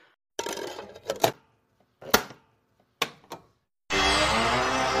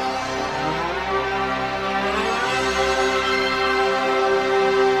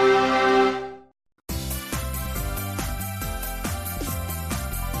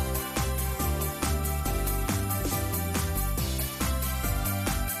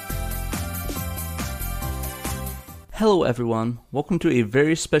Hello everyone, welcome to a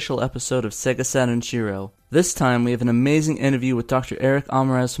very special episode of Sega Saturn Shiro. This time we have an amazing interview with Dr. Eric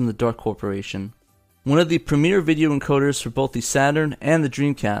Almaraz from the Duck Corporation, one of the premier video encoders for both the Saturn and the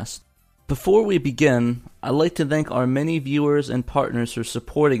Dreamcast. Before we begin, I'd like to thank our many viewers and partners for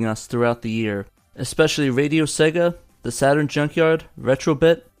supporting us throughout the year, especially Radio Sega, the Saturn Junkyard,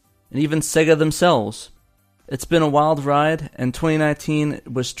 Retrobit, and even Sega themselves. It's been a wild ride, and 2019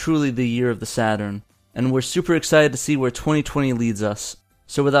 was truly the year of the Saturn. And we're super excited to see where 2020 leads us.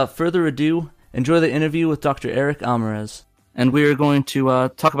 So without further ado, enjoy the interview with Dr. Eric Almaraz. And we are going to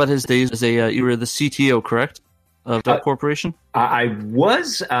talk about his days as you were the CTO, correct, of Duck Corporation? I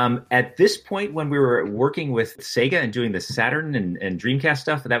was, at this point when we were working with Sega and doing the Saturn and Dreamcast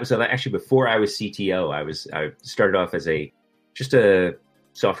stuff, that was actually before I was CTO. I started off as just a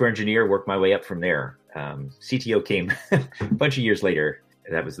software engineer, worked my way up from there. CTO came a bunch of years later.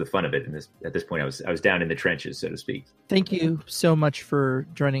 That was the fun of it. And at this point, I was down in the trenches, so to speak. Thank you so much for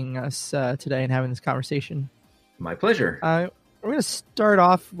joining us today and having this conversation. My pleasure. We're going to start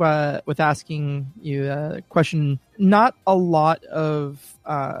off with asking you a question. Not a lot of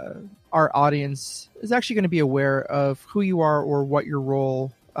our audience is actually going to be aware of who you are or what your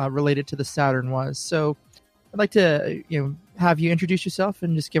role related to the Saturn was. So I'd like to have you introduce yourself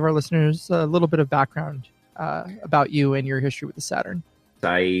and just give our listeners a little bit of background about you and your history with the Saturn.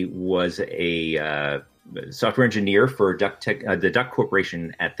 I was a software engineer for the Duck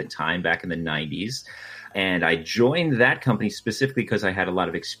Corporation at the time, back in the 90s. And I joined that company specifically because I had a lot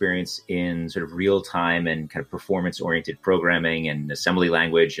of experience in sort of real-time and kind of performance-oriented programming and assembly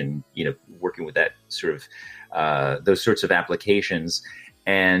language and, working with that sort of those sorts of applications.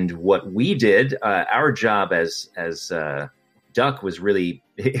 And what we did, our job as Duck was really,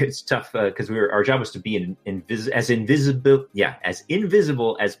 it's tough because our job was to be as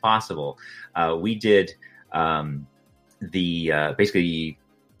invisible as possible. We did basically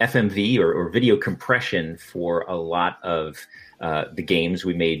FMV or video compression for a lot of the games.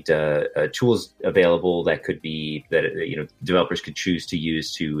 We made tools available that developers could choose to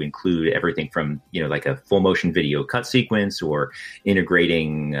use to include everything from like a full motion video cut sequence or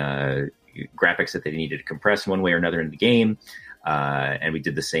integrating graphics that they needed to compress one way or another in the game. And we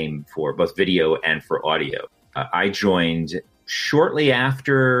did the same for both video and for audio. I joined shortly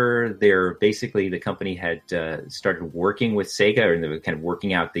after the company had started working with Sega, and they were kind of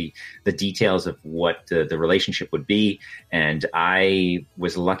working out the details of what the relationship would be. And I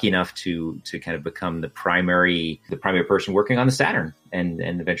was lucky enough to kind of become the primary person working on the Saturn and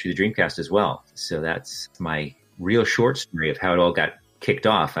eventually the Dreamcast as well. So that's my real short story of how it all got kicked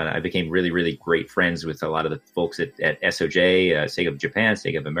off. And I became really, really great friends with a lot of the folks at SOJ, Sega of Japan,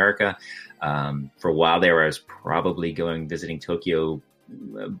 Sega of America. For a while there, I was probably visiting Tokyo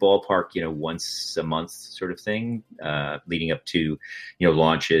ballpark, once a month sort of thing, leading up to,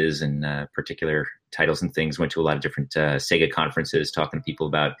 launches and particular titles and things. Went to a lot of different Sega conferences, talking to people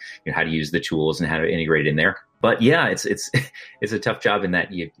about how to use the tools and how to integrate it in there. But yeah, it's a tough job in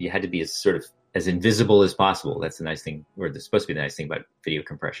that you had to be as invisible as possible. That's the nice thing, or that's supposed to be the nice thing about video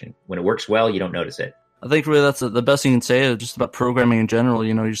compression. When it works well, you don't notice it. I think really that's the best thing you can say just about programming in general.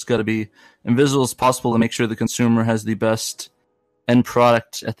 You just got to be invisible as possible to make sure the consumer has the best end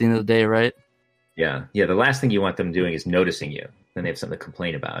product at the end of the day, right? Yeah. The last thing you want them doing is noticing you. Then they have something to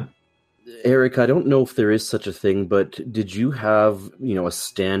complain about. Eric, I don't know if there is such a thing, but did you have, a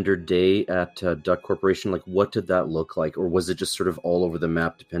standard day at Duck Corporation? Like, what did that look like? Or was it just sort of all over the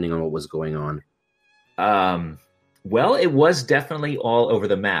map depending on what was going on? Well, it was definitely all over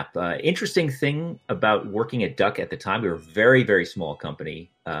the map. Interesting thing about working at Duck at the time, we were a very, very small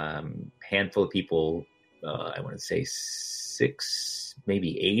company. Handful of people, I want to say 6,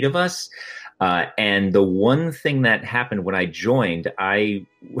 maybe 8 of us. And the one thing that happened when I joined, I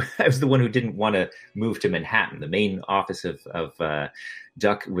was the one who didn't want to move to Manhattan. The main office of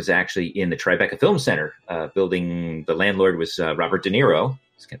Duck was actually in the Tribeca Film Center building. The landlord was Robert De Niro.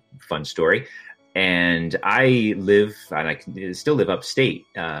 It's kind of a fun story. And I still live upstate,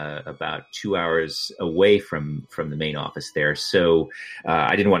 about 2 hours away from the main office there. So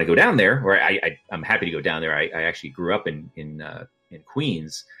I didn't want to go down there, or I'm happy to go down there. I actually grew up in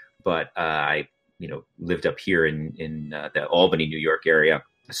Queens. But I, lived up here in the Albany, New York area.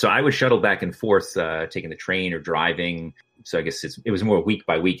 So I would shuttle back and forth, taking the train or driving. So I guess it was more week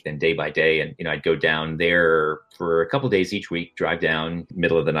by week than day by day. And, I'd go down there for a couple of days each week, drive down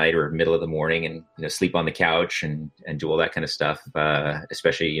middle of the night or middle of the morning and, sleep on the couch and do all that kind of stuff,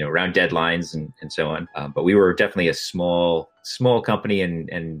 especially, around deadlines and so on. But we were definitely a small company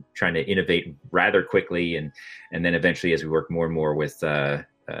and trying to innovate rather quickly. And then eventually, as we worked more and more with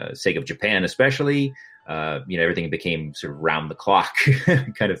Sega of Japan, especially, everything became sort of round the clock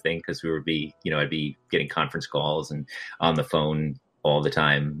kind of thing, because I'd be getting conference calls and on the phone all the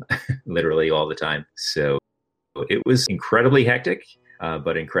time, literally all the time. So it was incredibly hectic,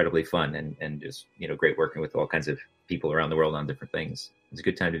 but incredibly fun, and just, great working with all kinds of people around the world on different things. It's a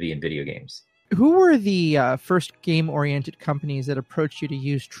good time to be in video games. Who were the first game-oriented companies that approached you to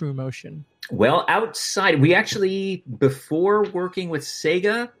use TrueMotion? Well, we actually, before working with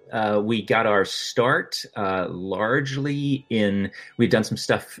Sega, we got our start largely we've done some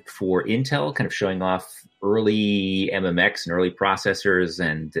stuff for Intel, kind of showing off early MMX and early processors,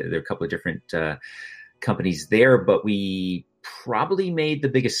 and there are a couple of different companies there, but we probably made the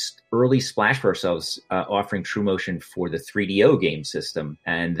biggest early splash for ourselves offering TrueMotion for the 3DO game system.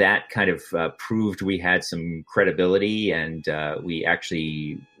 And that kind of proved we had some credibility. And we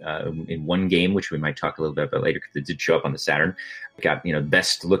actually, in one game, which we might talk a little bit about later, because it did show up on the Saturn, got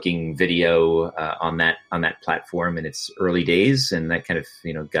best looking video on that platform in its early days, and that kind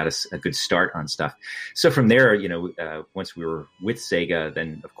of got us a good start on stuff. So from there, once we were with Sega,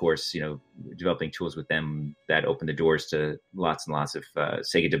 then of course developing tools with them, that opened the doors to lots and lots of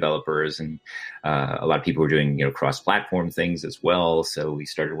Sega developers, and a lot of people were doing cross-platform things as well. So we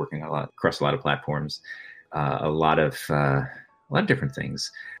started working across a lot of platforms, a lot of different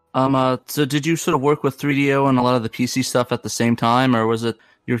things. So did you sort of work with 3DO and a lot of the PC stuff at the same time, or was it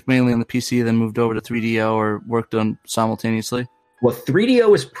you were mainly on the PC, then moved over to 3DO, or worked on simultaneously? Well,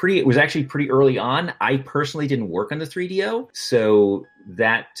 3DO was actually pretty early on. I personally didn't work on the 3DO, so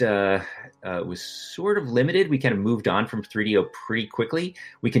that was sort of limited. We kind of moved on from 3DO pretty quickly.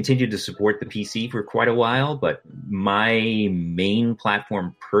 We continued to support the PC for quite a while, but my main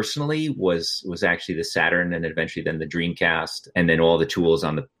platform personally was actually the Saturn, and eventually then the Dreamcast, and then all the tools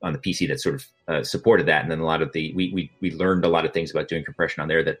on the PC that sort of supported that. And then a lot of we learned a lot of things about doing compression on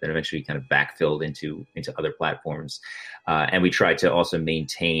there that then eventually kind of backfilled into other platforms. And we tried to also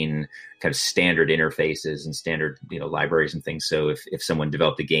maintain kind of standard interfaces and standard libraries and things. So if someone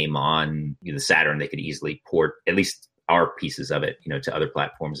developed a game on the Saturn, they could easily port at least our pieces of it to other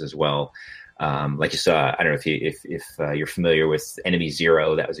platforms as well. Like you saw, I don't know if you're familiar with Enemy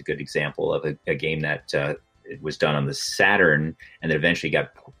Zero. That was a good example of a game that it was done on the Saturn and then eventually got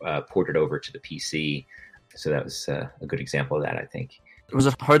ported over to the PC. So that was a good example of that, I think. Was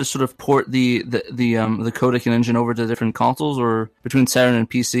it hard to sort of port the codec and engine over to different consoles, or between Saturn and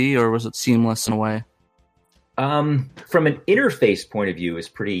PC, or was it seamless in a way? From an interface point of view, it's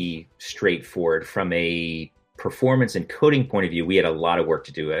pretty straightforward. From a performance and coding point of view, we had a lot of work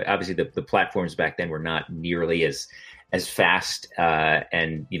to do. Obviously, the platforms back then were not nearly as fast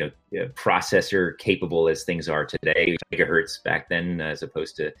and processor capable as things are today. Gigahertz back then, as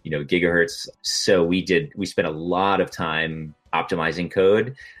opposed to gigahertz. So we spent a lot of time optimizing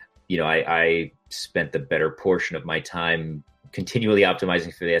code. I spent the better portion of my time continually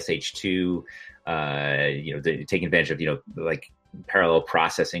optimizing for the SH2. Taking advantage of like parallel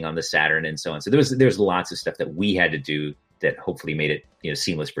processing on the Saturn and so on. So there's lots of stuff that we had to do that hopefully made it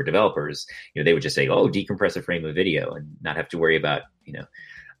seamless for developers. They would just say, "Oh, decompress a frame of video," and not have to worry about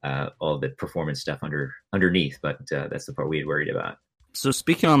all the performance stuff underneath. But that's the part we had worried about. So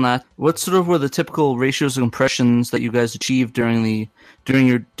speaking on that, what sort of were the typical ratios of compressions that you guys achieved during the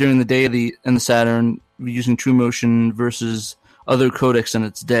day in the Saturn using TrueMotion versus other codecs in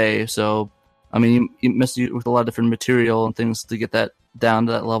its day? So, I mean, you messed with a lot of different material and things to get that down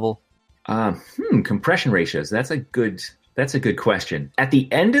to that level. Compression ratios. That's a good question. At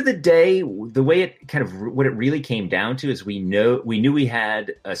the end of the day, the way what it really came down to is we knew we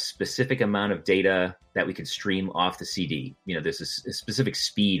had a specific amount of data that we could stream off the CD. There's a specific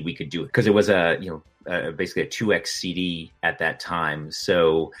speed we could do it, because it was basically a 2x CD at that time.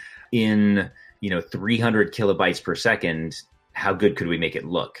 So in 300 kilobytes per second, how good could we make it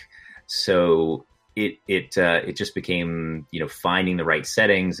look? So it just became finding the right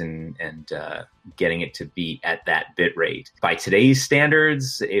settings and getting it to be at that bit rate. By today's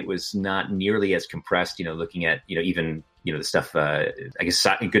standards, it was not nearly as compressed. Looking at even the stuff. I guess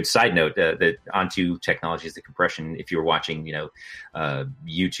a good side note: the Onto technologies, the compression. If you're watching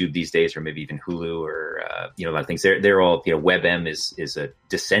YouTube these days, or maybe even Hulu, or a lot of things, they're all WebM is a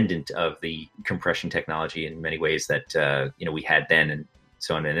descendant of the compression technology in many ways that we had then, and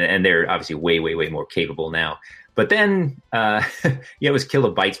so on, and they're obviously way, way, way more capable now. But then, it was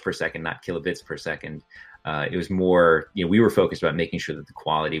kilobytes per second, not kilobits per second. It was more, we were focused about making sure that the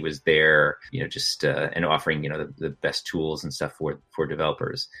quality was there, and offering, the best tools and stuff for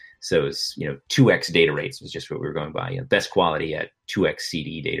developers. So it was, 2x data rates was just what we were going by. Best quality at 2x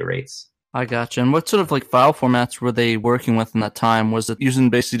CD data rates. I gotcha. And what sort of like file formats were they working with in that time? Was it using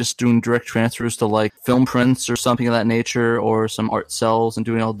basically just doing direct transfers to like film prints or something of that nature, or some art cells and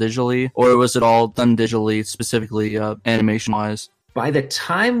doing it all digitally? Or was it all done digitally, specifically animation wise? By the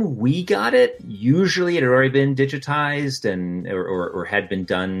time we got it, usually it had already been digitized and or had been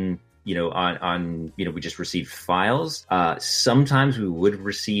done, on we just received files. Sometimes we would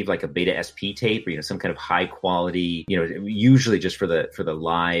receive like a beta SP tape or some kind of high quality, usually just for the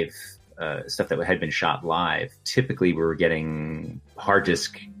live stuff that had been shot live. Typically, we were getting hard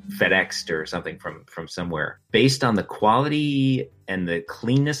disk FedExed or something from somewhere. Based on the quality and the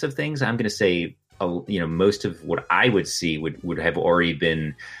cleanness of things, I'm going to say, most of what I would see would have already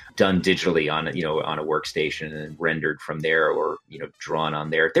been done digitally on a workstation and rendered from there, or drawn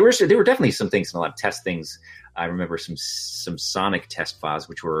on there. There were definitely some things, and a lot of test things. I remember some Sonic test files,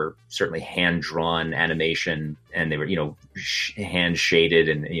 which were certainly hand drawn animation, and they were hand shaded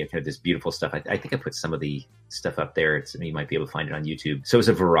and kind of this beautiful stuff. I think I put some of the stuff up there. You might be able to find it on YouTube. So it was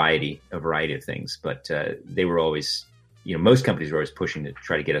a variety of things, but they were always, most companies were always pushing to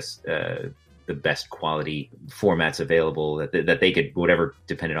try to get us the best quality formats available that they could, whatever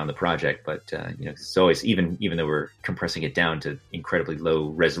depended on the project. But it's always, even though we're compressing it down to incredibly low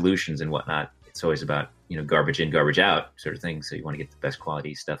resolutions and whatnot, it's always about garbage in, garbage out sort of thing. So you want to get the best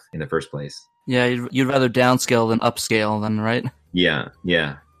quality stuff in the first place. Yeah, you'd rather downscale than upscale, then, right? Yeah.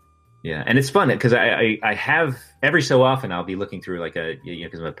 And it's fun because I have, every so often I'll be looking through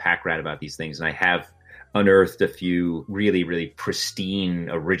because I'm a pack rat about these things, and I have unearthed a few really, really pristine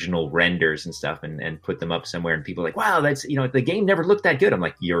original renders and stuff and put them up somewhere, and people are like, wow, that's, the game never looked that good. I'm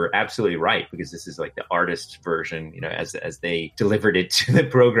like, you're absolutely right, because this is like the artist version, as they delivered it to the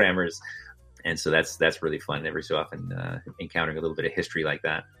programmers. And so that's really fun every so often, encountering a little bit of history like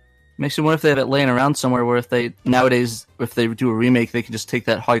that. Makes you wonder if they have it laying around somewhere where if they do a remake, they can just take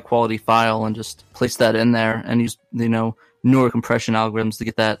that high quality file and just place that in there and use, newer compression algorithms to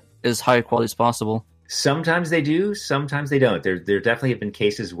get that as high quality as possible. Sometimes they do, sometimes they don't. There definitely have been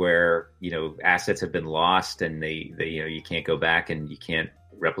cases where, assets have been lost and they you can't go back and you can't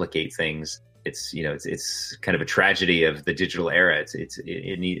replicate things. It's, it's kind of a tragedy of the digital era.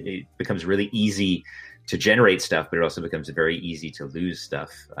 It becomes really easy to generate stuff, but it also becomes very easy to lose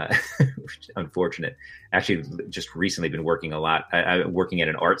stuff, which is unfortunate. Actually, just recently been working a lot. I'm working at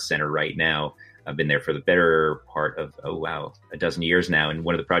an art center right now. I've been there for the better part of, a dozen years now. And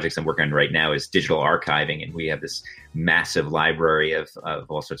one of the projects I'm working on right now is digital archiving. And we have this massive library of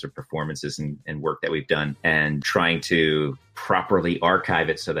all sorts of performances and work that we've done, and trying to properly archive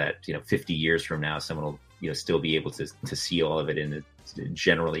it so that, 50 years from now, someone will, still be able to see all of it in the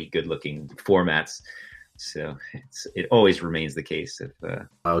generally good looking formats. So it always remains the case. If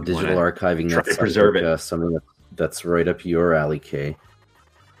digital archiving, that's preserve it. Something that's right up your alley, Kay.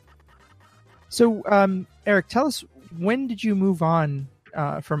 So, Eric, tell us, when did you move on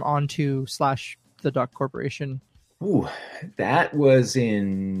from Onto / the Duck Corporation? Ooh, that was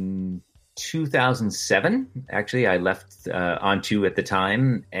in 2007. Actually, I left Onto at the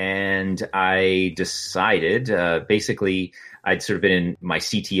time, and I decided, basically, I'd sort of been in my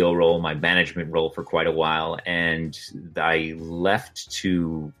CTO role, my management role for quite a while, and I left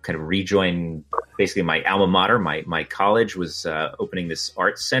to kind of rejoin basically my alma mater. My college was opening this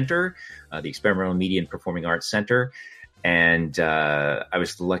arts center, the Experimental Media and Performing Arts Center. And I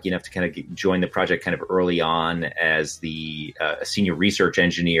was lucky enough to kind of join the project kind of early on as the senior research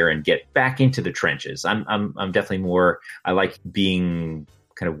engineer and get back into the trenches. I'm definitely more, I like being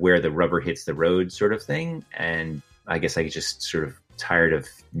kind of where the rubber hits the road sort of thing. And I guess I just sort of tired of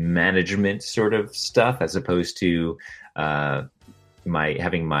management sort of stuff, as opposed to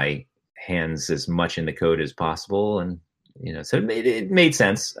having my hands as much in the code as possible. And, so it made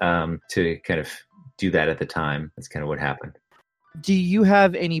sense to kind of do that at the time. That's kind of what happened. Do you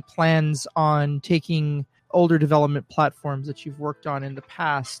have any plans on taking older development platforms that you've worked on in the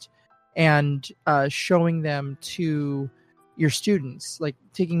past and showing them to your students, like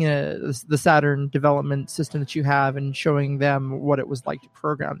taking the Saturn development system that you have and showing them what it was like to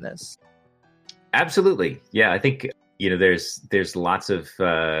program this? Absolutely. Yeah, I think, there's lots of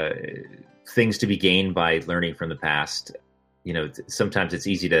things to be gained by learning from the past. Sometimes it's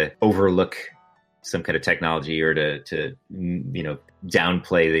easy to overlook some kind of technology or to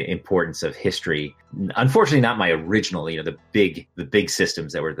downplay the importance of history. Unfortunately, not my original, the big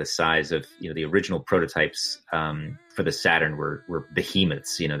systems that were the size of, the original prototypes for the Saturn were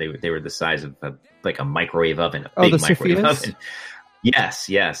behemoths. They were the size of a microwave oven, a big microwave oven.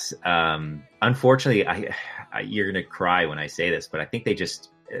 Yes. Unfortunately, you're going to cry when I say this, but I think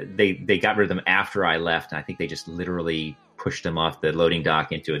they got rid of them after I left. And I think they just literally pushed them off the loading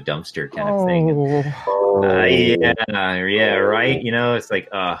dock into a dumpster kind of thing. Yeah, right. It's like,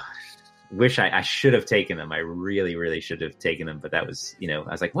 wish I should have taken them. I really, really should have taken them. But that was, I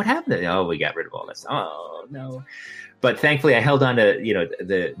was like, what happened? We got rid of all this. Oh, no. But thankfully, I held on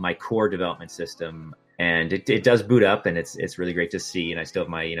to, my core development system. And it does boot up, and it's really great to see. And I still have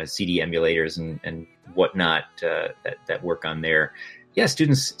my CD emulators and whatnot that work on there. Yeah,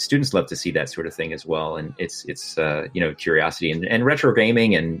 students love to see that sort of thing as well, and it's curiosity and retro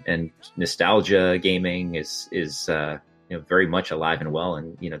gaming and nostalgia gaming is very much alive and well.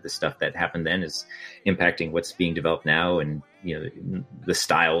 And the stuff that happened then is impacting what's being developed now, and the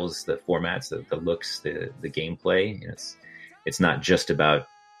styles, the formats, the looks, the gameplay. It's not just about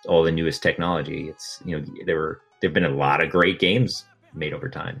all the newest technology. It's there've been a lot of great games made over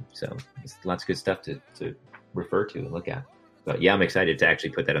time, so it's lots of good stuff to refer to and look at. But yeah, I'm excited to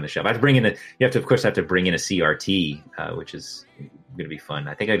actually put that on the shelf. I have to bring in you have to bring in a CRT, which is going to be fun.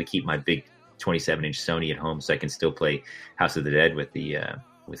 I think I'm going to keep my big 27-inch Sony at home so I can still play House of the Dead with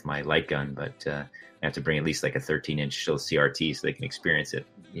with my light gun, but I have to bring at least like a 13-inch CRT so they can experience it.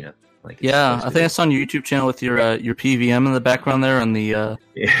 I think I saw on your YouTube channel with your PVM in the background there and the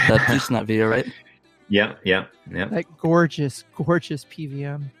that PCNet video, right? Yeah. That gorgeous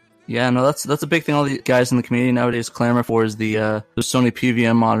PVM. Yeah, no, that's a big thing all the guys in the community nowadays clamor for is the Sony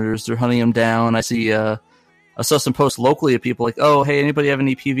PVM monitors. They're hunting them down. I saw some posts locally of people like, oh, hey, anybody have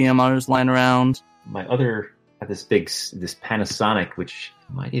any PVM monitors lying around? My other, this Panasonic, which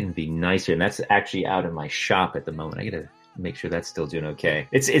might even be nicer, and that's actually out in my shop at the moment. I got to make sure that's still doing okay.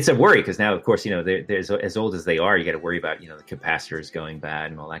 It's a worry because now, of course, they're as old as they are, you got to worry about the capacitors going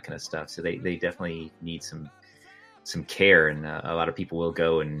bad and all that kind of stuff. So they definitely need some care, and a lot of people will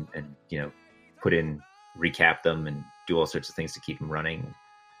go and recap them and do all sorts of things to keep them running.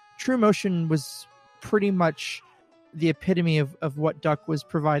 TrueMotion was pretty much the epitome of what Duck was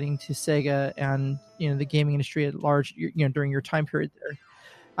providing to Sega and the gaming industry at large during your time period there.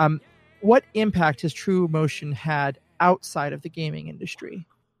 What impact has TrueMotion had outside of the gaming industry?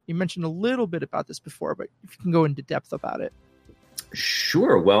 You mentioned a little bit about this before, but if you can go into depth about it.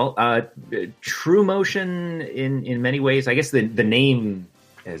 Sure. Well, TrueMotion in many ways, I guess the name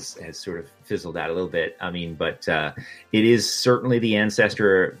has sort of fizzled out a little bit. I mean, but it is certainly the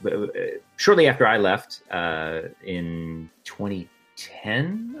ancestor. Shortly after I left in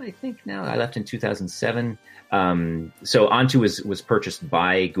 2010, I think now. I left in 2007. So Onto was purchased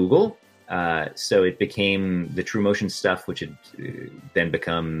by Google. So it became the TrueMotion stuff, which had then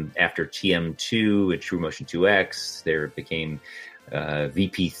become after TM2 and TrueMotion 2X. There became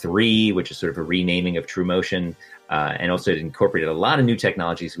VP3, which is sort of a renaming of TrueMotion, and also it incorporated a lot of new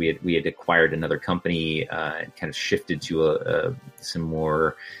technologies. We had acquired another company and kind of shifted to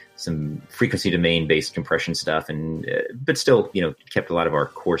some frequency domain based compression stuff, and but still kept a lot of our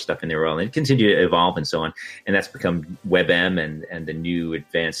core stuff in there, and it continued to evolve and so on. And that's become WebM and the new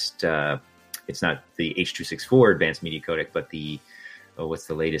advanced. It's not the H.264 advanced media codec, but what's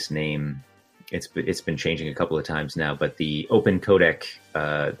the latest name? It's been changing a couple of times now, but the open codec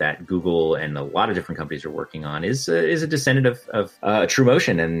that Google and a lot of different companies are working on is a descendant of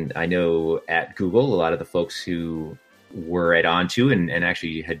TrueMotion. And I know at Google, a lot of the folks who were at Onto and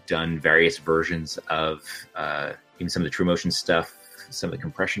actually had done various versions of even some of the TrueMotion stuff, some of the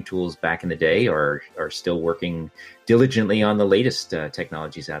compression tools back in the day are still working diligently on the latest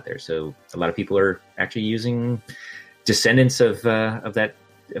technologies out there. So a lot of people are actually using descendants of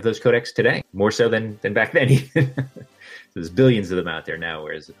those codecs today, more so than back then. So there's billions of them out there now,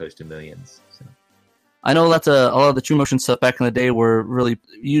 as opposed to millions. So. I know that a lot of the TrueMotion stuff back in the day were really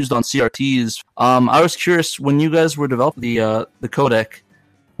used on CRTs. I was curious, when you guys were developing the codec,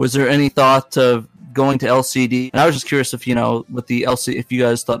 was there any thought of going to LCD? And I was just curious if with the LCD, if you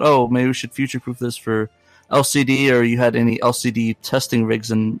guys thought, oh, maybe we should future-proof this for LCD, or you had any LCD testing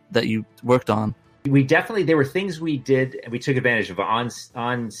rigs that you worked on. There were things we did, and we took advantage of on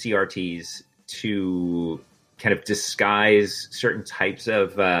CRTs to kind of disguise certain types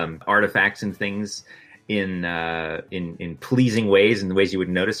of artifacts and things in pleasing ways, and the ways you would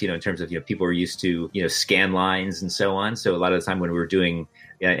notice, in terms of, people are used to, scan lines and so on. So a lot of the time when we were doing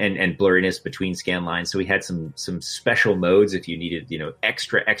and blurriness between scan lines, so we had some special modes if you needed,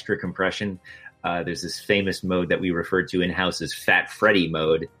 extra compression. There's this famous mode that we referred to in-house as Fat Freddy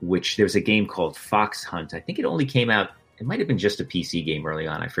mode, which there was a game called Fox Hunt. I think it only came out, it might have been just a PC game early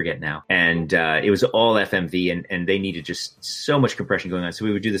on, I forget now. And it was all FMV, and they needed just so much compression going on. So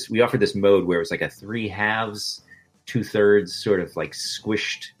we would do this, we offered this mode where it was like a 3/2, 2/3 sort of like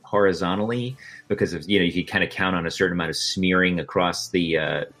squished horizontally because of, you could kind of count on a certain amount of smearing across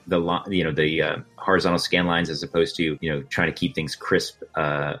the horizontal scan lines as opposed to, trying to keep things crisp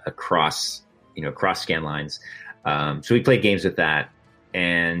across scan lines. So we played games with that.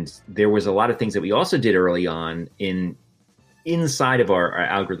 And there was a lot of things that we also did early on inside of our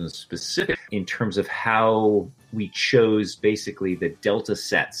algorithms specific in terms of how we chose basically the delta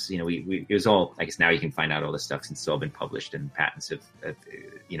sets. It was all, I guess now you can find out all this stuff since it's all been published and patents have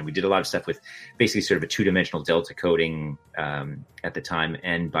we did a lot of stuff with basically sort of a two-dimensional delta coding at the time.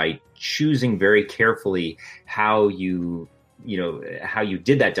 And by choosing very carefully how you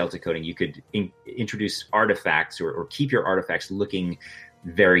did that delta coding, you could introduce artifacts or keep your artifacts looking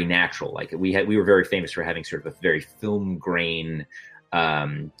very natural. Like we were very famous for having sort of a very film grain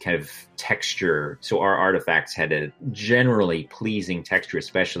kind of texture. So our artifacts had a generally pleasing texture,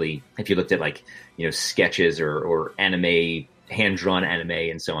 especially if you looked at sketches or anime, hand-drawn anime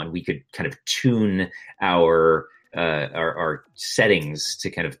and so on. We could kind of tune our settings to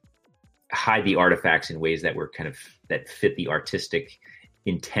kind of hide the artifacts in ways that were that fit the artistic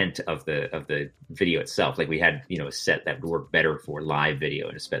intent of the video itself. Like we had, a set that would work better for live video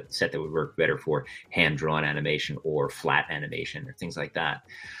and a set that would work better for hand-drawn animation or flat animation or things like that.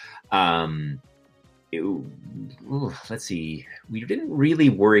 Let's see. We didn't really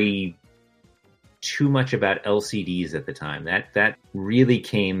worry too much about LCDs at the time. That really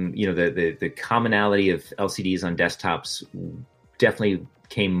came, the commonality of LCDs on desktops definitely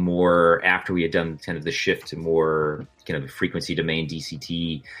came more after we had done kind of the shift to more kind of frequency domain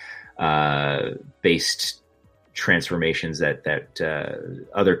DCT based transformations that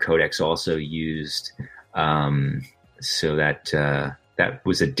other codecs also used. So that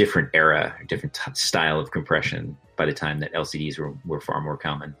was a different era, a different style of compression by the time that LCDs were far more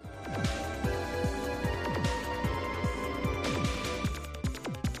common.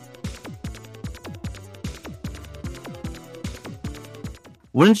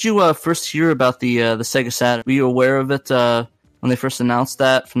 When did you first hear about the Sega Saturn? Were you aware of it when they first announced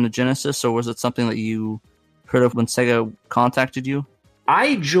that from the Genesis, or was it something that you heard of when Sega contacted you?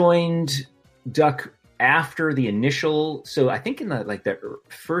 I joined Duck after the initial. So I think in the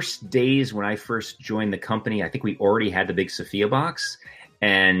first days when I first joined the company, I think we already had the big Sophia box,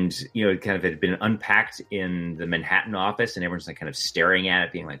 and it kind of had been unpacked in the Manhattan office, and everyone's kind of staring at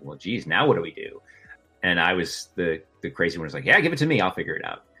it, being like, "Well, geez, now what do we do?" And I was the crazy one, was like, "Yeah, give it to me. I'll figure it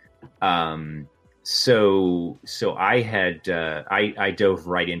out." So I had I dove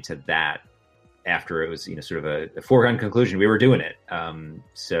right into that after it was sort of a foregone conclusion we were doing it.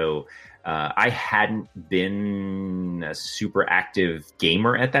 I hadn't been a super active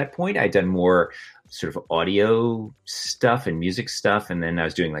gamer at that point. I'd done more sort of audio stuff and music stuff, and then I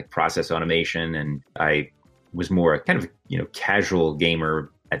was doing process automation, and I was more a kind of casual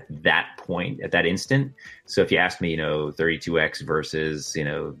gamer at that point, at that instant. So if you ask me, 32X versus,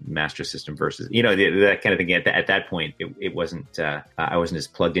 Master System versus, that kind of thing, at that point, it wasn't, I wasn't as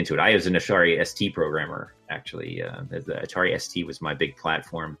plugged into it. I was an Atari ST programmer, actually. The Atari ST was my big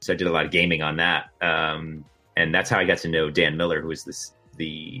platform. So I did a lot of gaming on that. And that's how I got to know Dan Miller, who was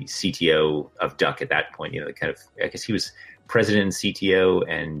the CTO of Duck at that point. I guess he was president and CTO,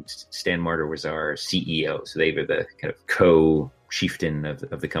 and Stan Martyr was our CEO. So they were the kind of co-chieftain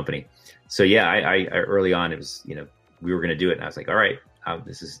of the company. So yeah, I early on, it was, we were going to do it, and I was like, all right,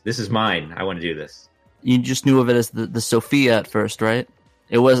 this is mine. I want to do this. You just knew of it as the Sophia at first, right?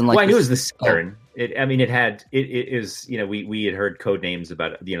 It wasn't like... Well, I knew it was the Saturn. It is, we had heard code names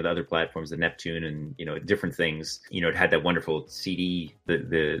about, the other platforms, the Neptune and, different things. It had that wonderful CD,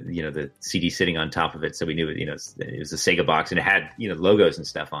 the CD sitting on top of it. So we knew it was a Sega box, and it had, logos and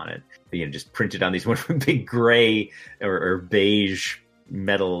stuff on it, just printed on these wonderful big gray or beige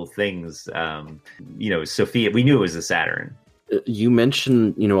metal things. Sophia, we knew it was the Saturn. You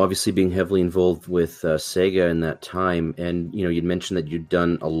mentioned, obviously being heavily involved with Sega in that time, and you'd mentioned that you'd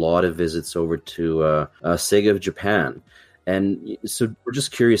done a lot of visits over to Sega of Japan, and so we're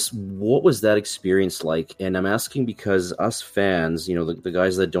just curious, what was that experience like? And I'm asking because us fans, the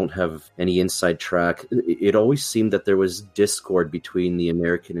guys that don't have any inside track, it always seemed that there was discord between the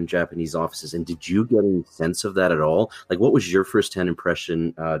American and Japanese offices. And did you get any sense of that at all? Like, what was your firsthand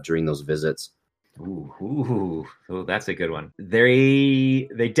impression during those visits? Ooh, that's a good one. They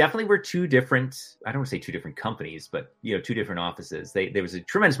definitely were two different, I don't want to say two different companies, but, two different offices. There was a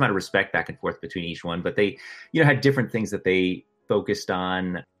tremendous amount of respect back and forth between each one, but they, had different things that they focused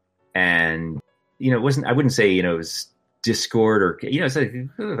on. And, I wouldn't say, it was discord or, it's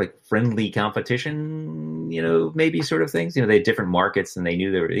like friendly competition, maybe sort of things. They had different markets, and they knew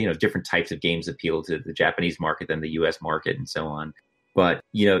there were, different types of games appeal to the Japanese market than the US market and so on. But,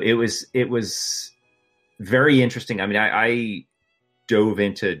 it was very interesting. I mean, I dove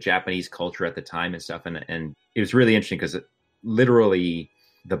into Japanese culture at the time and stuff. And it was really interesting because literally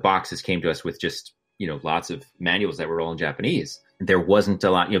the boxes came to us with just, lots of manuals that were all in Japanese. There wasn't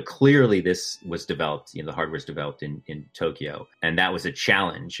a lot, clearly this was developed, the hardware was developed in Tokyo, and that was a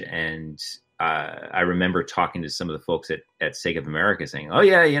challenge. And I remember talking to some of the folks at Sega of America saying, oh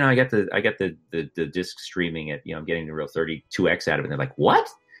yeah, I get the disc streaming at, I'm getting the real 32X out of it. And they're like, what?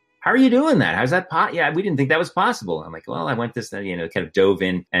 How are you doing that? How's that? Yeah, we didn't think that was possible. I'm like, well, I went this, kind of dove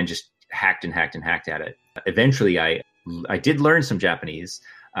in and just hacked at it. Eventually I did learn some Japanese.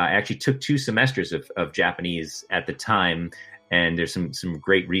 I actually took 2 semesters of Japanese at the time, and there's some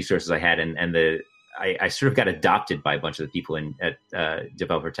great resources I had, and I sort of got adopted by a bunch of the people at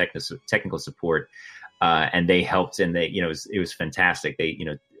developer technical support, and they helped, and it was fantastic.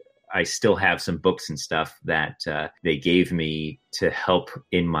 I still have some books and stuff that they gave me to help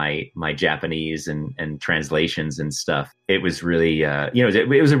in my Japanese and translations and stuff. It was really,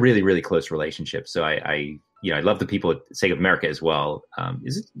 it was a really, really close relationship. So I love the people at Sega of America as well.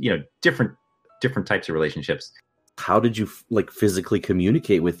 Different types of relationships. How did you physically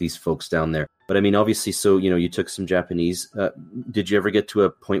communicate with these folks down there? But I mean, obviously, so, you took some Japanese. Did you ever get to a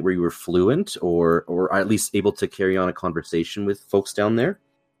point where you were fluent or at least able to carry on a conversation with folks down there?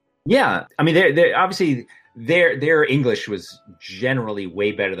 Yeah. I mean, they're obviously their English was generally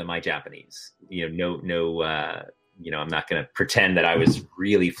way better than my Japanese. I'm not going to pretend that I was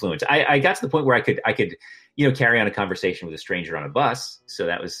really fluent. I got to the point where I could carry on a conversation with a stranger on a bus. So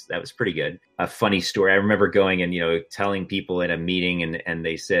that was pretty good. A funny story. I remember going and, telling people in a meeting and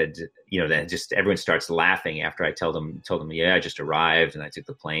they said, that just everyone starts laughing after I told them, yeah, I just arrived and I took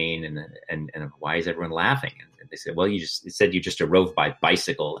the plane and why is everyone laughing? And they said, well, it said you just arrived by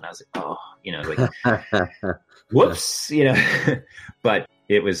bicycle. And I was like, oh, whoops, but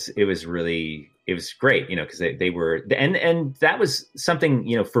it was really, it was great, because they were, and that was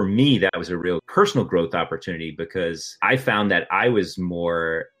something, for me, that was a real personal growth opportunity because I found that I was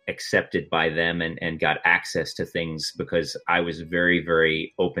more accepted by them and got access to things because I was very,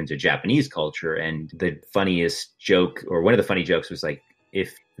 very open to Japanese culture. And the funniest joke, or one of the funny jokes was like, I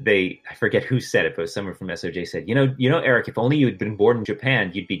forget who said it, but someone from SOJ said, Eric, if only you had been born in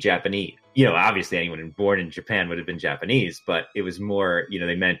Japan, you'd be Japanese. Obviously anyone born in Japan would have been Japanese, but it was more,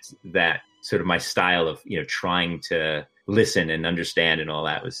 they meant that sort of my style of, trying to listen and understand and all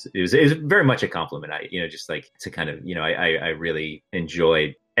that it was very much a compliment. I, just like to kind of, I really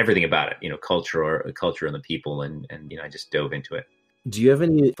enjoyed everything about it, culture and the people. And I just dove into it. Do you have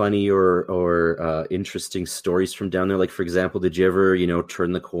any funny or interesting stories from down there? Like, for example, did you ever,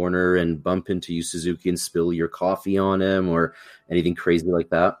 turn the corner and bump into Yu Suzuki and spill your coffee on him or anything crazy like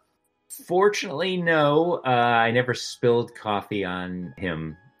that? Fortunately, no. I never spilled coffee on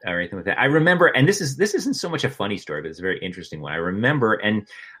him or anything like that. I remember, and this isn't so much a funny story, but it's a very interesting one. I remember, and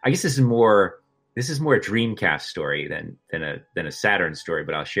I guess this is more a Dreamcast story than a Saturn story,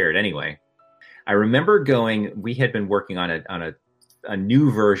 but I'll share it anyway. I remember we had been working on a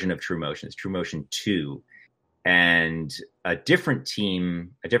new version of True Motion. It's True Motion 2, and a different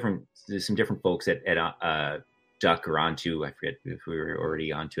team, some different folks at Duck or Onto, I forget if we were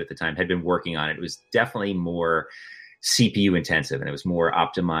already Onto at the time, had been working on it. It was definitely more CPU intensive, and it was more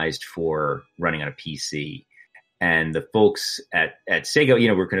optimized for running on a PC. And the folks at Sega,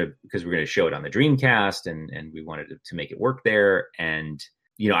 we're going to show it on the Dreamcast, and we wanted to make it work there. And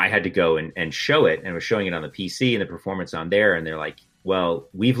I had to go and show it, and we're showing it on the PC and the performance on there. And they're like, well,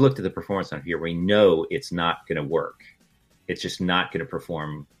 we've looked at the performance on here. We know it's not going to work. It's just not going to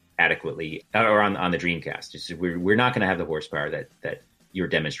perform adequately, or on the Dreamcast. We're not going to have the horsepower that you're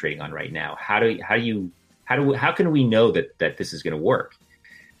demonstrating on right now. How can we know that this is going to work?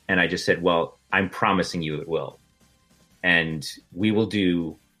 And I just said, well, I'm promising you it will. And we will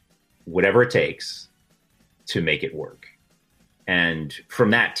do whatever it takes to make it work. And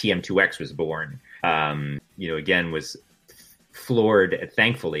from that, TM2X was born. Again, was floored,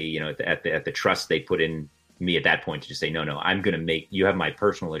 thankfully, at the trust they put in me at that point to just say, no, I'm going to you have my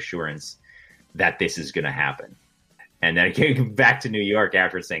personal assurance that this is going to happen. And then I came back to New York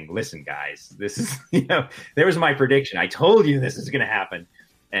after saying, listen, guys, this is, there was my prediction. I told you this is going to happen.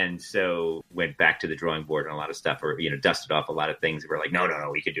 And so went back to the drawing board on a lot of stuff, or, dusted off a lot of things. We're like, no,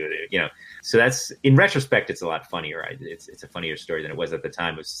 we could do it. So that's, in retrospect, it's a lot funnier. It's a funnier story than it was at the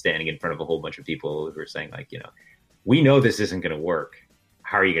time. It was standing in front of a whole bunch of people who were saying like, we know this isn't going to work.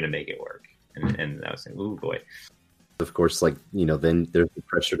 How are you going to make it work? And I was saying, ooh, boy. Of course, then there's the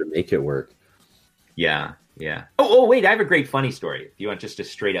pressure to make it work. Yeah. Oh, wait, I have a great funny story. If you want just a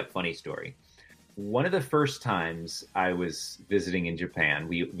straight up funny story. one of the first times I was visiting in Japan,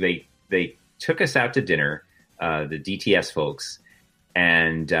 they took us out to dinner, the DTS folks,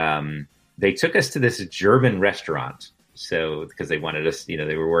 and they took us to this German restaurant. So because they wanted us, they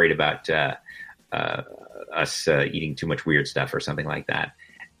were worried about us eating too much weird stuff or something like that.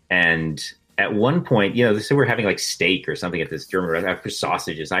 And at one point, so we're having like steak or something at this German restaurant, for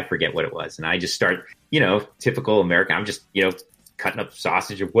sausages. I forget what it was. And I just start, typical American, I'm just, cutting up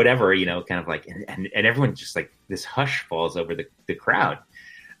sausage or whatever, kind of like, and everyone just like, this hush falls over the crowd.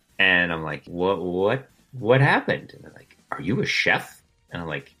 And I'm like, what happened? And they're like, are you a chef? And I'm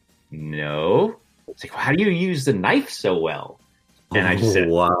like, no. It's like, well, how do you use the knife so well? And I just said,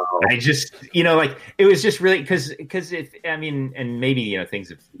 wow. It was just really because and maybe,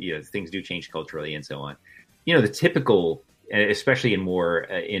 things do change culturally and so on. The typical, especially in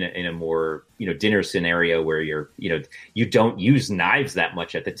a more dinner scenario where you don't use knives that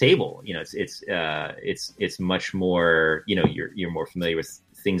much at the table. It's much more, you're more familiar with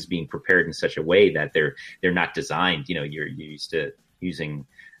things being prepared in such a way that they're not designed. You're used to using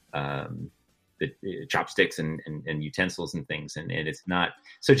the chopsticks and utensils and things, and it's not,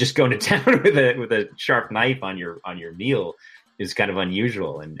 so just going to town with a sharp knife on your meal is kind of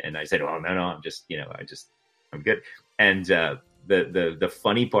unusual. And I said, oh no, I'm just I'm good. And the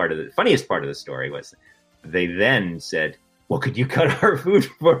funniest part of the story was they then said, well, could you cut our food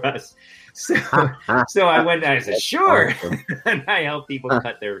for us? So I went and I said, sure. And I helped people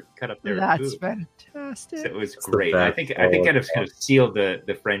cut up their That's food. Fantastic. So it was great. I think kind of sealed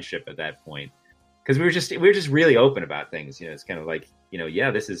the friendship at that point. Because we were just really open about things. It's kind of like,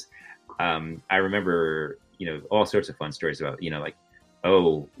 this is, I remember, all sorts of fun stories about, like,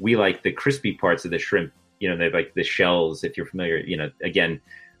 oh, we like the crispy parts of the shrimp, they like the shells, if you're familiar, again,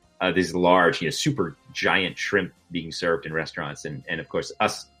 these large, super giant shrimp being served in restaurants. And of course,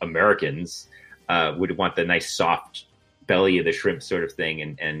 us Americans would want the nice soft belly of the shrimp sort of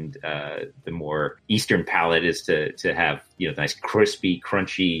thing. And the more Eastern palate is to have, the nice crispy,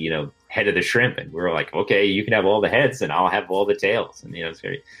 crunchy, head of the shrimp. And we were like, okay, you can have all the heads and I'll have all the tails. And,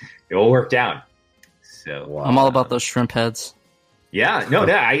 it all worked out. So wow. I'm all about those shrimp heads. Yeah, no,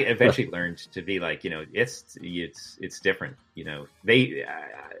 I eventually learned to be like, it's different. They,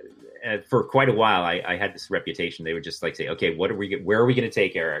 for quite a while, I had this reputation. They would just like say, okay, where are we going to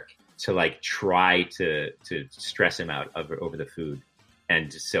take Eric to like try to stress him out over the food?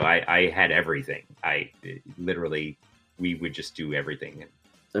 And so I had everything. We would just do everything.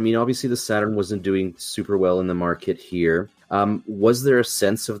 I mean, obviously the Saturn wasn't doing super well in the market here. Was there a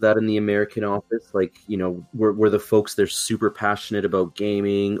sense of that in the American office? Like, were the folks there super passionate about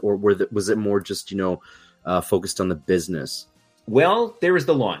gaming, or was it more just, focused on the business? Well, there was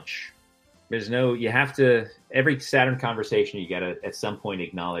the launch. You have to, every Saturn conversation, you got to at some point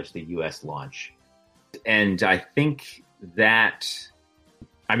acknowledge the US launch. And I think that,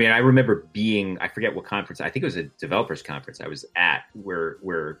 I remember being, I forget what conference, I think it was a developers conference I was at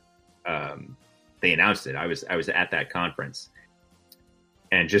where they announced it. I was at that conference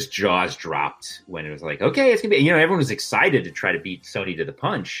and just jaws dropped when it was like, okay, it's gonna be, everyone was excited to try to beat Sony to the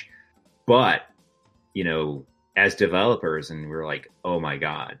punch, but, as developers, and we're like, oh my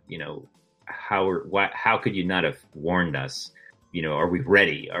God, how could you not have warned us? Are we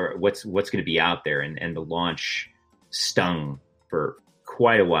ready? Or what's going to be out there? And the launch stung for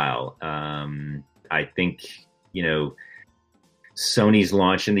quite a while. I think, Sony's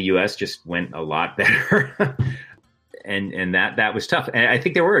launch in the US just went a lot better. and that was tough. And I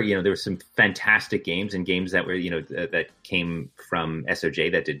think there were some fantastic games and games that were, that came from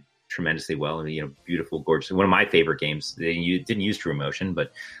SOJ that did tremendously well, and, beautiful, gorgeous. One of my favorite games, they didn't use True Motion,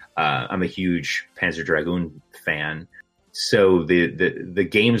 but I'm a huge Panzer Dragoon fan. So the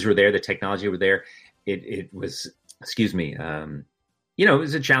games were there, the technology were there. It was, it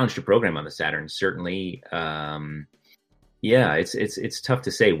was a challenge to program on the Saturn, certainly. It's tough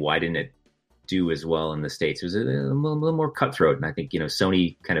to say why didn't it do as well in the States. It was a little more cutthroat, and I think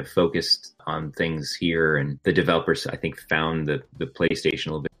Sony kind of focused on things here, and the developers I think found the PlayStation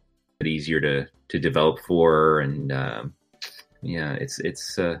a little bit easier to develop for, and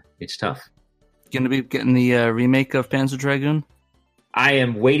it's tough. Going to be getting the remake of Panzer Dragoon? I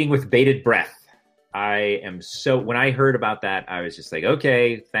am waiting with bated breath. When I heard about that, I was just like,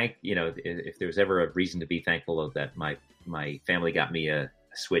 okay, if there was ever a reason to be thankful of that, my family got me a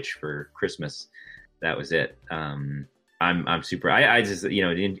Switch for Christmas. That was it. I'm super, I just,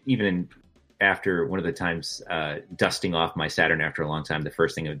 after one of the times, dusting off my Saturn after a long time, the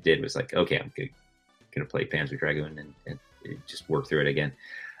first thing I did was like, okay, I'm going to play Panzer Dragoon and just work through it again.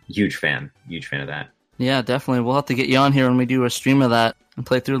 Huge fan of that. Yeah, definitely. We'll have to get you on here when we do a stream of that and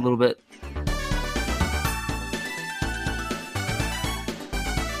play through a little bit.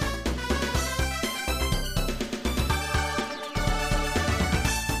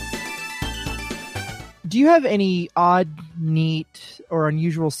 Do you have any odd, neat, or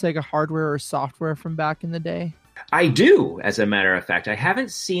unusual Sega hardware or software from back in the day? I do, as a matter of fact. I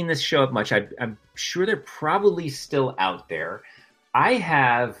haven't seen this show up much. I'm sure they're probably still out there. I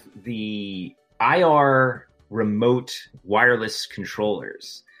have the IR remote wireless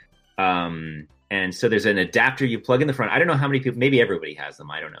controllers. And so there's an adapter you plug in the front. I don't know how many people, maybe everybody has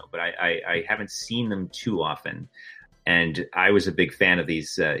them. I don't know, but I haven't seen them too often. And I was a big fan of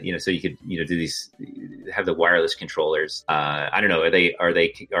these, so you could, do these, have the wireless controllers. I don't know, are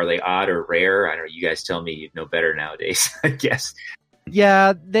they odd or rare? I don't know. You guys tell me. You know better nowadays, I guess.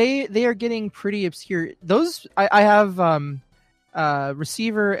 Yeah, they are getting pretty obscure. Those I have a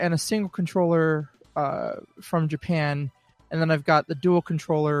receiver and a single controller from Japan, and then I've got the dual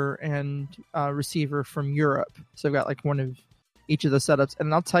controller and receiver from Europe. So I've got like one of each of the setups.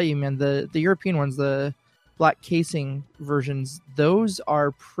 And I'll tell you, man, the European ones, the black casing versions, those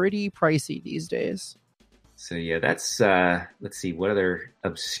are pretty pricey these days. So yeah, that's let's see, what other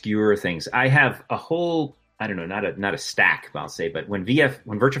obscure things. I have a whole, I don't know, not a stack, I'll say, but when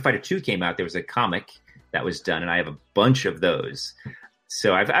Virtua Fighter 2 came out, there was a comic that was done, and I have a bunch of those.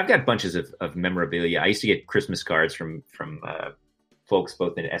 So I've got bunches of memorabilia. I used to get Christmas cards from folks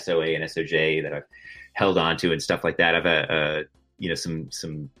both in SOA and SOJ that I've held on to and stuff like that. I've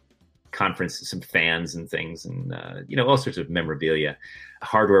some conference, some fans and things, and all sorts of memorabilia.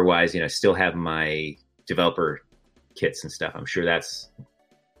 Hardware wise, I still have my developer kits and stuff. I'm sure that's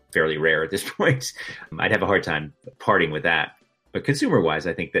fairly rare at this point. I'd have a hard time parting with that. But consumer wise,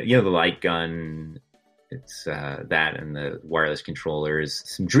 I think that the light gun, it's that, and the wireless controllers,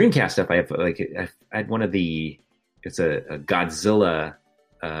 some Dreamcast stuff. I had one of it's a Godzilla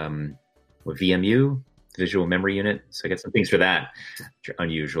VMU, visual memory unit. So I got some things for that, which are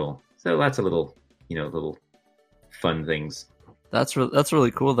unusual. So lots of little fun things. That's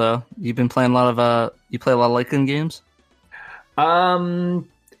really cool though. You've been playing a lot of you play a lot of light gun games? I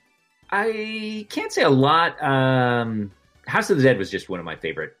can't say a lot. House of the Dead was just one of my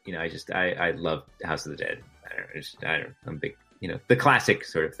favorite. I love House of the Dead. I'm big, the classic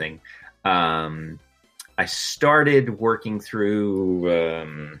sort of thing. I started working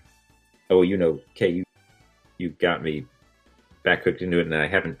through. Kay, you got me back hooked into it, and I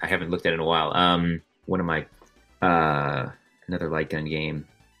haven't looked at it in a while. One of my another light gun game.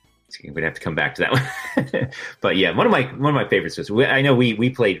 We'd have to come back to that one. But yeah, one of my favorites was, I know we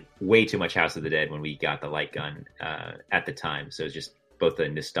played way too much House of the Dead when we got the light gun at the time. So it's just both the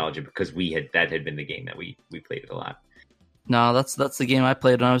nostalgia, because that had been the game that we played it a lot. No, that's the game I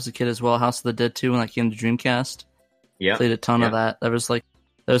played when I was a kid as well. House of the Dead 2, when that came to Dreamcast. Yeah, played a ton of that. That was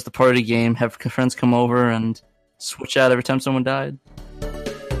the party game. Have friends come over and switch out every time someone died.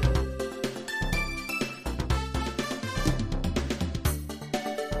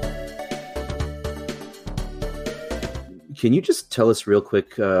 Can you just tell us real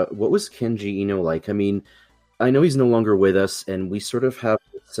quick, what was Kenji Eno like? I mean, I know he's no longer with us, and we sort of have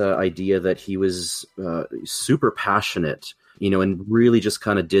this idea that he was super passionate, and really just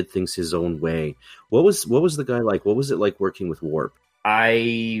kind of did things his own way. What was the guy like? What was it like working with Warp?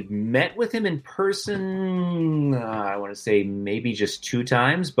 I met with him in person, I want to say maybe just 2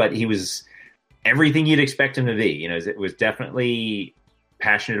 times, but he was everything you'd expect him to be. It was definitely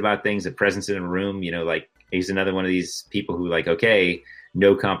passionate about things, a presence in a room, he's another one of these people who okay,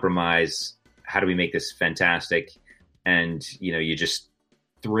 no compromise. How do we make this fantastic? And, you're just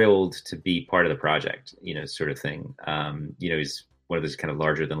thrilled to be part of the project, sort of thing. He's one of those kind of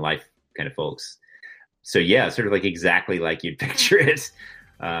larger than life kind of folks. So yeah, sort of exactly like you'd picture it.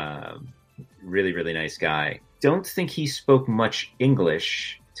 Really, really nice guy. Don't think he spoke much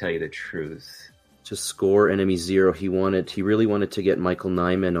English, to tell you the truth. To score Enemy Zero, he really wanted to get Michael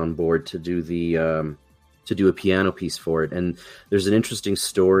Nyman on board to do a piano piece for it. And there's an interesting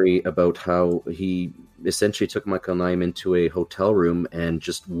story about how he essentially took Michael Nyman to a hotel room and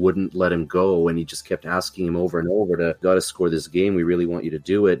just wouldn't let him go. And he just kept asking him over and over gotta score this game. We really want you to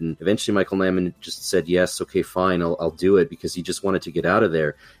do it. And eventually Michael Nyman just said, yes, okay, fine, I'll do it, because he just wanted to get out of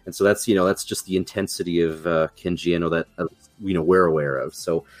there. And so that's just the intensity of Kenji Eno that, we're aware of.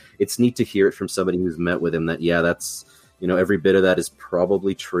 So it's neat to hear it from somebody who's met with him that, yeah, that's, every bit of that is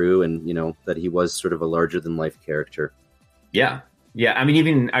probably true, and, that he was sort of a larger-than-life character. Yeah. Yeah, I mean,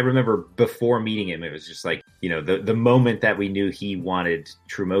 even I remember before meeting him, it was just the moment that we knew he wanted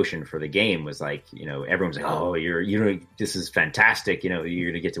True Motion for the game was everyone's like, oh, this is fantastic, you're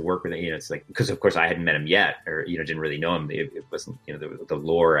going to get to work with it. It's because of course I hadn't met him yet, or, didn't really know him. It wasn't, the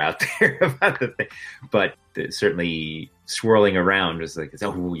lore out there about the thing, but certainly swirling around was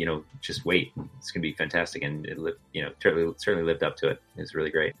just wait, it's going to be fantastic. And it lived, certainly lived up to it. It was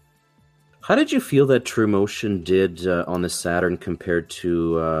really great. How did you feel that TrueMotion did on the Saturn compared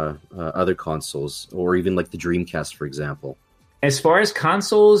to other consoles, or even like the Dreamcast, for example? As far as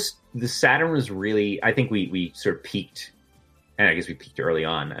consoles, the Saturn was really, I think we sort of peaked, and I guess we peaked early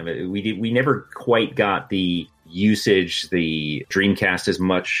on. I mean, we never quite got the usage, the Dreamcast as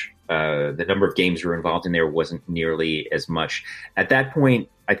much. The number of games we were involved in there wasn't nearly as much. At that point,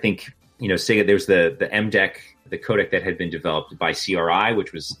 I think, Sega, there's the MDEC, the codec that had been developed by CRI,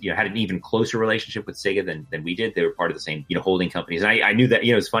 which was, had an even closer relationship with Sega than we did. They were part of the same, holding companies. And I knew that,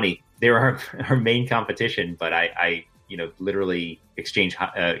 it's funny, they were our main competition, but I literally exchanged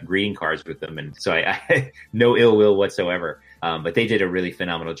greeting cards with them. And so I no ill will whatsoever. But they did a really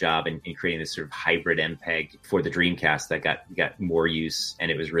phenomenal job in creating this sort of hybrid MPEG for the Dreamcast that got more use. And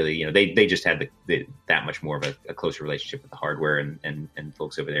it was really, they just had that much more of a closer relationship with the hardware and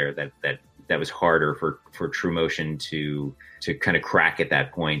folks over there that was harder for TrueMotion to kind of crack at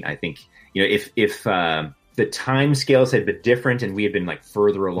that point. I think, if the time scales had been different and we had been like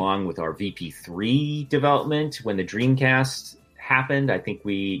further along with our VP3 development when the Dreamcast happened, I think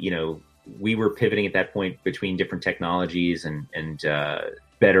we were pivoting at that point between different technologies and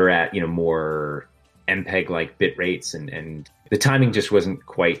better at, more MPEG-like bit rates, and the timing just wasn't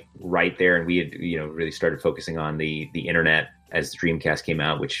quite right there. And we had, really started focusing on the internet as the Dreamcast came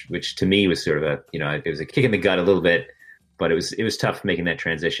out, which to me was sort of it was a kick in the gut a little bit, but it was tough making that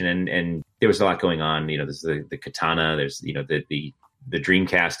transition. And there was a lot going on. There's the Katana, there's, the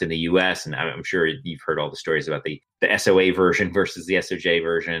Dreamcast in the US, and I'm sure you've heard all the stories about the SOA version versus the SOJ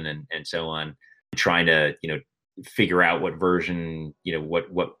version and so on, trying to, figure out what version,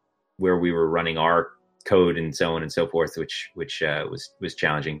 where we were running our code and so on and so forth, which was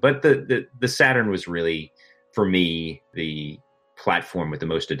challenging. But the Saturn was really, for me, the platform with the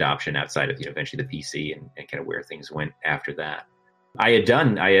most adoption outside of, eventually the PC and kind of where things went after that. I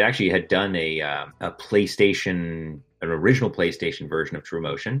actually had done a PlayStation, an original PlayStation version of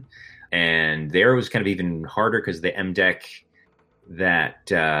TrueMotion, and there it was kind of even harder because the MDEC that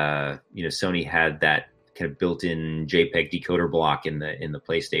Sony had that kind of built-in JPEG decoder block in the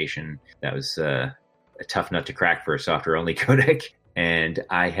PlayStation. That was a tough nut to crack for a software-only codec. And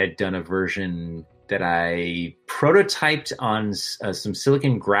I had done a version that I prototyped on some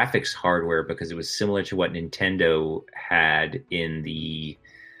Silicon Graphics hardware because it was similar to what Nintendo had in the,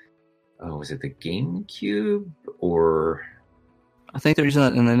 was it the GameCube or? I think they're using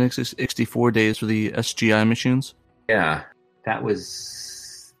that in the N64 days for the SGI machines. Yeah, that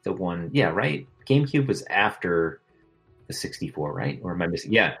was the one. Yeah, right. GameCube was after the 64, right? Or am I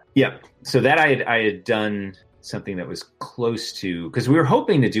missing? Yeah. So that I had done something that was close to, because we were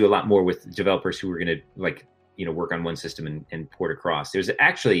hoping to do a lot more with developers who were going to work on one system and port across. There's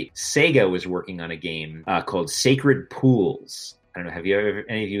actually, Sega was working on a game called Sacred Pools. I don't know, have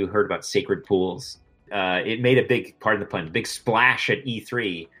any of you heard about Sacred Pools? It made a big, pardon the pun, big splash at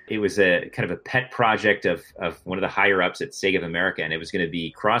E3. It was a kind of a pet project of one of the higher ups at Sega of America, and it was going to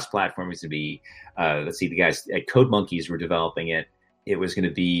be cross-platform. It was going to be, the guys at Code Monkeys were developing it. It was going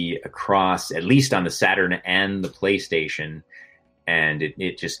to be across, at least on the Saturn and the PlayStation, and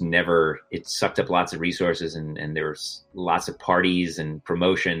it just never, it sucked up lots of resources, and there was lots of parties and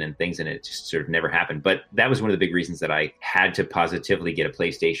promotion and things, and it just sort of never happened. But that was one of the big reasons that I had to positively get a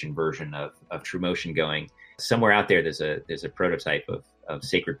PlayStation version of TrueMotion going. Somewhere out there, there's a prototype of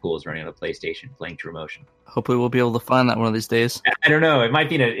Sacred Pools running on a PlayStation playing TrueMotion. Hopefully we'll be able to find that one of these days. I don't know. It might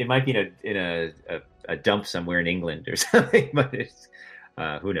be in a dump somewhere in England or something, but it's,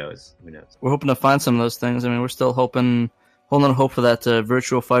 who knows? We're hoping to find some of those things. I mean, we're still holding on hope for that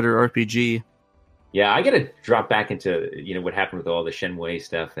Virtua Fighter RPG. Yeah, I got to drop back into what happened with all the Shenmue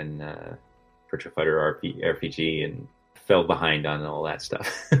stuff and Virtua Fighter RPG, and fell behind on all that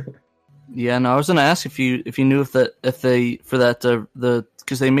stuff. Yeah, no, I was going to ask if you knew because they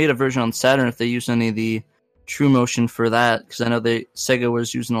made a version on Saturn, if they used any of the TrueMotion for that, because I know Sega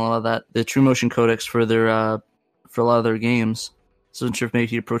was using a lot of that, the TrueMotion codecs for a lot of their games. So I'm sure if maybe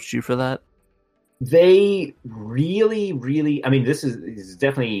he approached you for that. They really, really, I mean, this is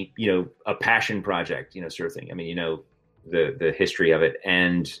definitely, a passion project, sort of thing. I mean, the history of it,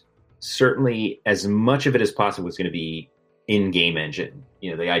 and certainly as much of it as possible was going to be in-game engine.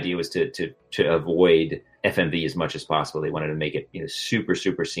 The idea was to avoid FMV as much as possible. They wanted to make it, super,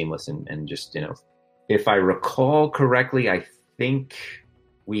 super seamless and just, if I recall correctly, I think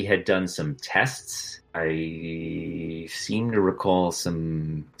we had done some tests. I seem to recall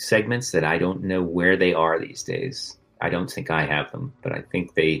some segments that I don't know where they are these days. I don't think I have them, but I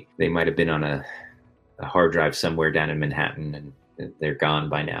think they might have been on a hard drive somewhere down in Manhattan, and they're gone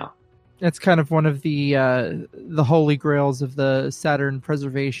by now. It's kind of one of the holy grails of the Saturn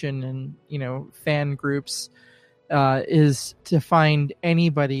preservation and fan groups, is to find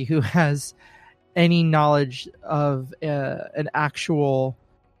anybody who has any knowledge of an actual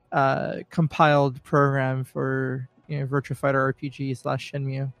compiled program for Virtua Fighter RPG /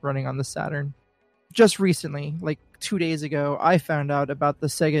 Shenmue running on the Saturn. Just recently, like 2 days ago, I found out about the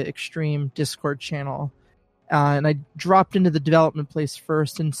Sega Extreme Discord channel. And I dropped into the development place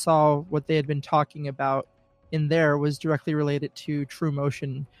first and saw what they had been talking about in there was directly related to True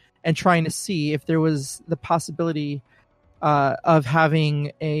Motion, and trying to see if there was the possibility of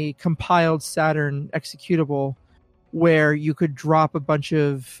having a compiled Saturn executable where you could drop a bunch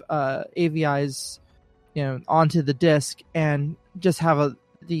of AVIs onto the disc and just have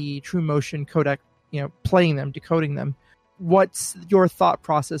the True Motion codec playing them, decoding them. What's your thought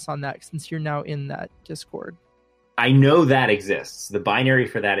process on that, since you're now in that Discord? I know that exists. The binary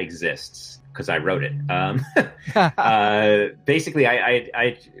for that exists because I wrote it. Basically,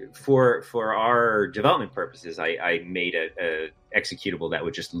 I for our development purposes, I made a executable that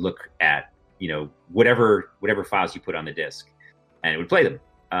would just look at whatever files you put on the disk, and it would play them.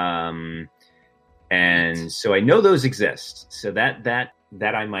 And so I know those exist. So that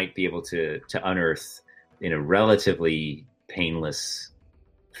I might be able to unearth in a relatively painless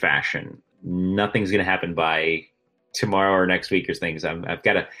fashion. Nothing's going to happen by tomorrow or next week or things. I'm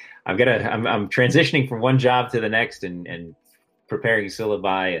transitioning from one job to the next and preparing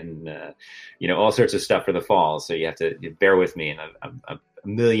syllabi and all sorts of stuff for the fall. So you have to bear with me. And I'm a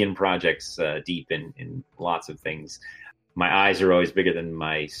million projects deep in lots of things. My eyes are always bigger than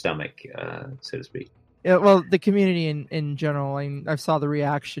my stomach, so to speak. Yeah, well, the community in general, I saw the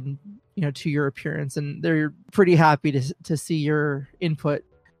reaction, to your appearance, and they're pretty happy to see your input.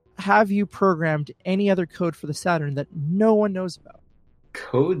 Have you programmed any other code for the Saturn that no one knows about?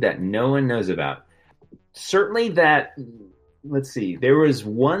 Code that no one knows about? Certainly that, let's see, there was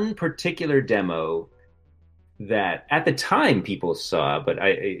one particular demo that at the time people saw, but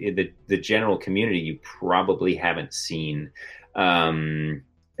the general community you probably haven't seen. And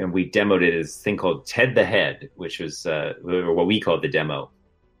we demoed it as a thing called Ted the Head, which was or what we called the demo.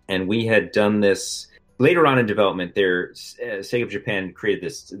 And we had done this later on in development. Sega of Japan created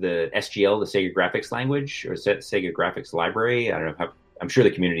the SGL, the Sega Graphics Language, or Sega Graphics Library. I don't know how. I'm sure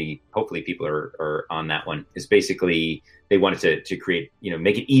the community, hopefully people are on that one. Is basically they wanted to create,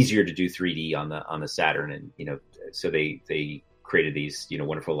 make it easier to do 3D on the Saturn, and so they created these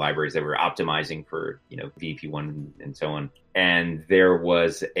wonderful libraries that were optimizing for VP1 and so on. And there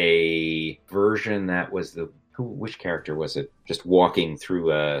was a version that was which character was it? Just walking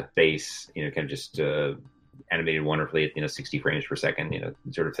through a space, kind of just animated wonderfully at 60 frames per second,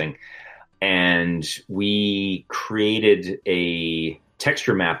 sort of thing. And we created a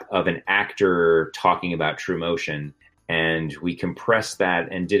texture map of an actor talking about True Motion, and we compressed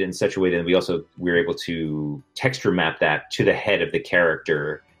that and did it in such a way that we were able to texture map that to the head of the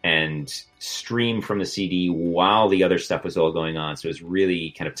character and stream from the CD while the other stuff was all going on. So it was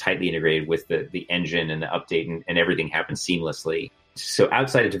really kind of tightly integrated with the engine and the update, and everything happened seamlessly. So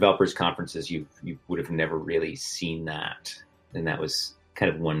outside of developers conferences, you would have never really seen that. And that was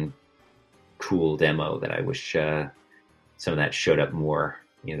kind of one cool demo that I wish some of that showed up more,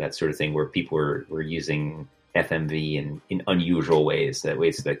 that sort of thing where people were using FMV in unusual ways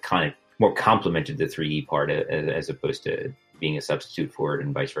that kind of more complemented the 3D part as opposed to being a substitute for it,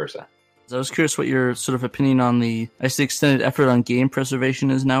 and vice versa. I was curious what your sort of opinion on the extended effort on game preservation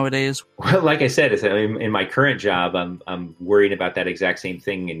is nowadays. Well, like I said, in my current job, I'm worried about that exact same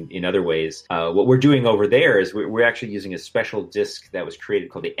thing in other ways. What we're doing over there is we're actually using a special disc that was created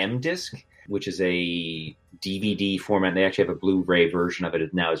called the M disc, which is a DVD format. They actually have a Blu-ray version of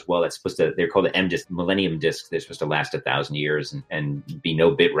it now as well. They're called the M disc, Millennium disc. They're supposed to last 1,000 years and be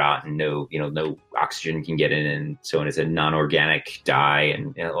no bit rot and no oxygen can get in and so on. It's a non-organic dye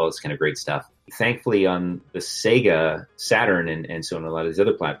and all this kind of great stuff. Thankfully, on the Sega Saturn and so on a lot of these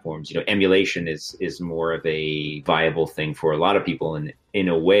other platforms, emulation is more of a viable thing for a lot of people. And in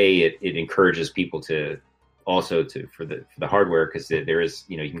a way, it encourages people to also for the hardware, because there is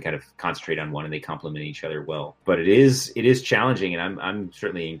you can kind of concentrate on one and they complement each other well. But it is challenging, and I'm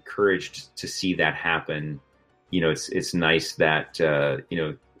certainly encouraged to see that happen. It's nice that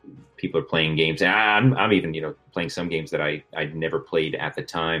people are playing games. I'm even playing some games that I'd never played at the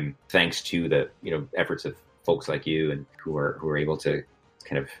time, thanks to the efforts of folks like you and who are able to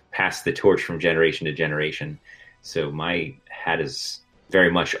kind of pass the torch from generation to generation. So my hat is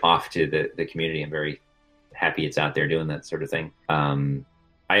very much off to the community. I'm very happy it's out there doing that sort of thing. I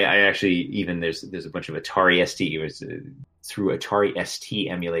actually, even there's a bunch of Atari ST, through Atari ST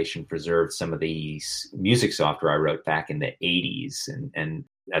emulation, preserved some of the music software I wrote back in the 80s. And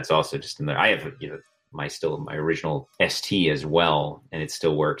that's also just in there. I have, my original ST as well, and it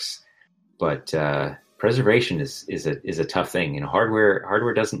still works. But preservation is a tough thing.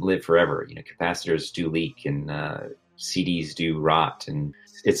 Hardware doesn't live forever. Capacitors do leak, and CDs do rot, and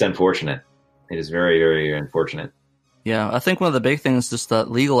it's unfortunate. It is very, very unfortunate. Yeah, I think one of the big things is just the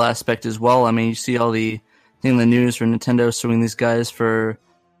legal aspect as well. I mean, you see all the thing in the news for Nintendo suing these guys for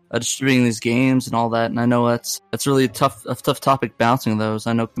distributing these games and all that, and I know that's really a tough topic, bouncing those.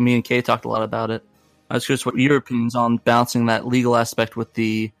 I know me and Kay talked a lot about it. I was curious what your opinions on balancing that legal aspect with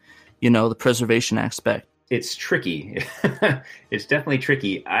the, the preservation aspect. It's tricky. It's definitely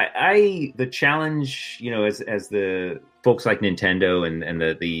tricky. The challenge, as the folks like Nintendo and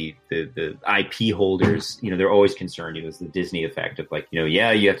the IP holders, they're always concerned. It's the Disney effect of you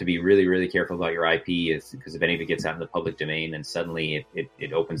have to be really, really careful about your IP, because if any of it gets out in the public domain, then suddenly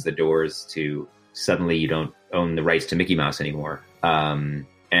it opens the doors to suddenly you don't own the rights to Mickey Mouse anymore. I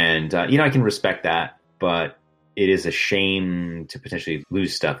can respect that, but it is a shame to potentially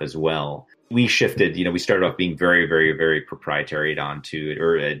lose stuff as well. We shifted, we started off being very, very, very proprietary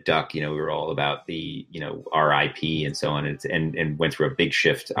at Duck, we were all about the, our IP and so on, and went through a big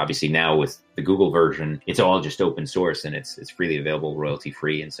shift. Obviously now with the Google version, it's all just open source, and it's freely available, royalty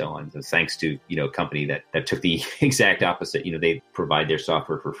free, and so on. So thanks to, a company that took the exact opposite. They provide their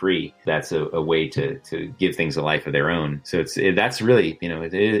software for free. That's a way to give things a life of their own. So that's really,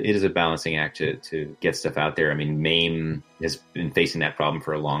 it is a balancing act to get stuff out there. I mean, MAME has been facing that problem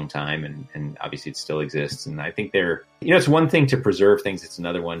for a long time, and obviously it still exists. And I think it's one thing to preserve things, it's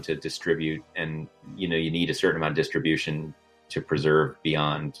another one to distribute. And, you need a certain amount of distribution to preserve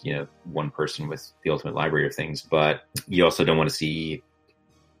beyond, one person with the ultimate library of things. But you also don't want to see,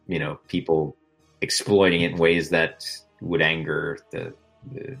 people exploiting it in ways that would anger the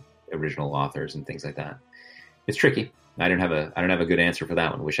original authors and things like that. It's tricky. I don't have a good answer for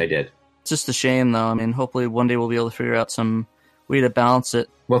that one. Wish I did. It's just a shame, though. I mean, hopefully one day we'll be able to figure out some way to balance it.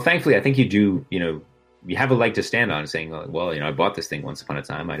 Well, thankfully, I think you do, you have a leg to stand on, saying, well, I bought this thing once upon a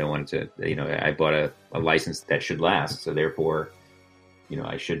time. I don't want it to, I bought a license that should last. So therefore,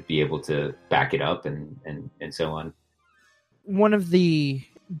 I should be able to back it up and so on. One of the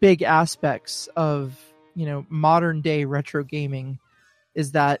big aspects of, modern day retro gaming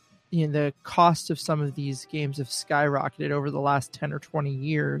is that, the cost of some of these games have skyrocketed over the last 10 or 20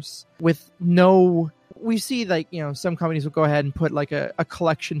 years we see some companies will go ahead and put like a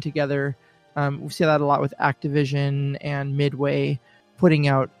collection together. We see that a lot with Activision and Midway putting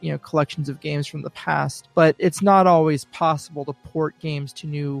out, collections of games from the past, but it's not always possible to port games to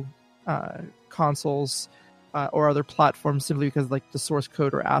new consoles or other platforms simply because the source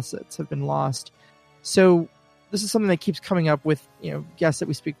code or assets have been lost. So this is something that keeps coming up with, guests that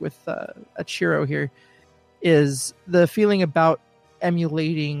we speak with at Shiro here, is the feeling about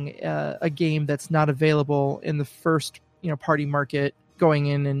emulating a game that's not available in the first, party market, going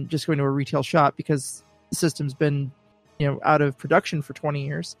in and just going to a retail shop because the system's been, out of production for 20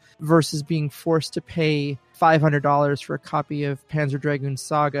 years, versus being forced to pay $500 for a copy of Panzer Dragoon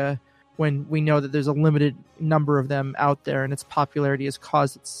Saga when we know that there's a limited number of them out there and its popularity has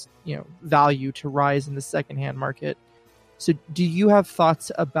caused its value to rise in the secondhand market. So do you have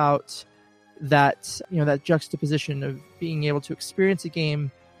thoughts about that, that juxtaposition of being able to experience a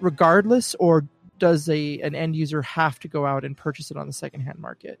game regardless, or does an end user have to go out and purchase it on the secondhand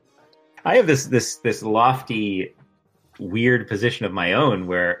market? I have this lofty, weird position of my own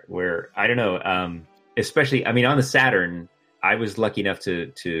where I don't know, especially, I mean, on the Saturn, I was lucky enough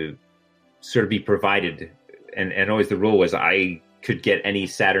to sort of be provided, and always the rule was I could get any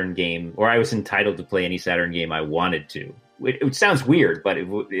Saturn game, or I was entitled to play any Saturn game I wanted to. It sounds weird, but it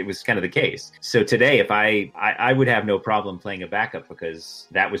was kind of the case. So today, if I would have no problem playing a backup because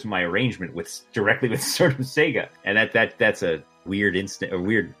that was my arrangement directly with sort of Sega, and that's a weird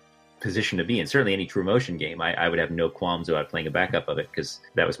weird position to be in. Certainly, any True Motion game, I would have no qualms about playing a backup of it because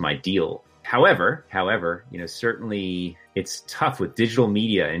that was my deal. However, certainly it's tough with digital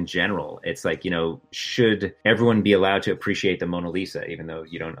media in general. It's like, should everyone be allowed to appreciate the Mona Lisa, even though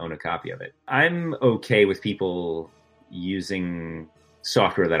you don't own a copy of it? I'm okay with people using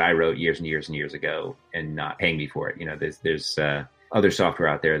software that I wrote years and years and years ago and not paying me for it. There's other software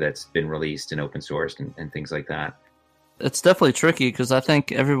out there that's been released and open sourced and things like that. It's definitely tricky because I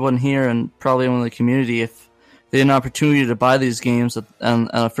think everyone here and probably everyone in the community, if they had an opportunity to buy these games on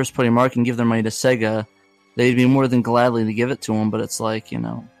a first-party market and give their money to Sega, they'd be more than gladly to give it to them. But it's like,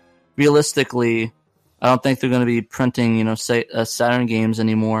 realistically, I don't think they're going to be printing, Saturn games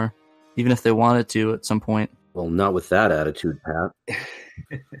anymore, even if they wanted to at some point. Well, not with that attitude, Pat.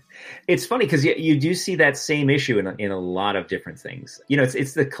 It's funny because you do see that same issue in a lot of different things.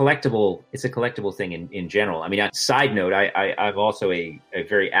 It's a collectible thing in general. I mean, side note, I'm also a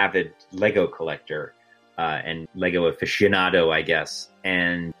very avid Lego collector and Lego aficionado, I guess.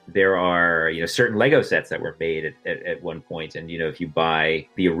 And there are certain Lego sets that were made at one point, and if you buy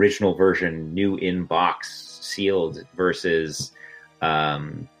the original version, new in box, sealed, versus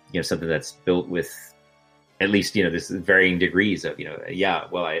something that's built with at least, this is varying degrees of,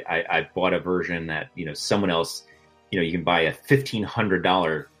 I bought a version that, someone else, you can buy a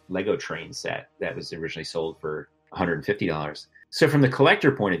 $1,500 Lego train set that was originally sold for $150. So from the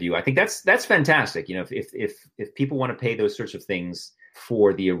collector point of view, I think that's fantastic. If people want to pay those sorts of things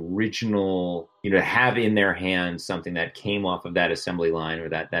for the original, to have in their hands something that came off of that assembly line or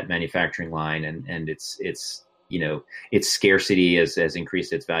that manufacturing line, and its scarcity has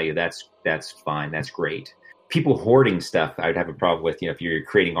increased its value, that's fine. That's great. People hoarding stuff, I would have a problem with. If you're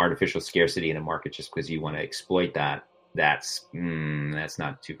creating artificial scarcity in a market just because you want to exploit that, that's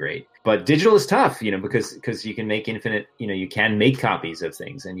not too great. But digital is tough, because you can make infinite, you can make copies of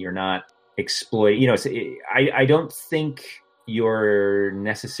things, and you're not exploiting. I don't think you're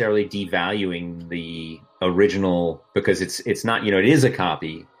necessarily devaluing the original because it's not. It is a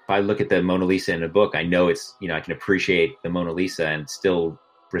copy. If I look at the Mona Lisa in a book, I know it's. I can appreciate the Mona Lisa and still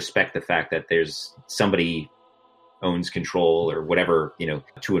respect the fact that there's somebody owns control or whatever,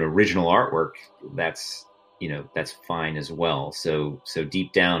 to an original artwork, that's fine as well. So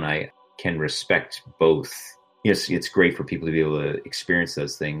deep down, I can respect both. Yes, it's great for people to be able to experience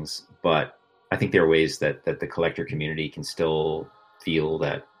those things, but I think there are ways that the collector community can still feel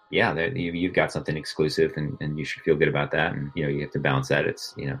that, that you've got something exclusive and you should feel good about that. And, you have to balance that.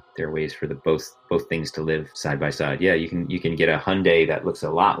 It's, there are ways for both things to live side by side. Yeah. You can get a Hyundai that looks a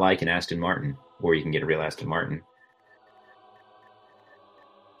lot like an Aston Martin, or you can get a real Aston Martin.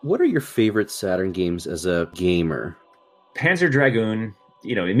 What are your favorite Saturn games as a gamer? Panzer Dragoon,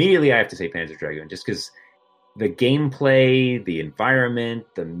 immediately I have to say Panzer Dragoon, just because the gameplay, the environment,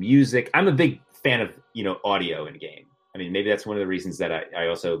 the music. I'm a big fan of, audio in a game. I mean, maybe that's one of the reasons that I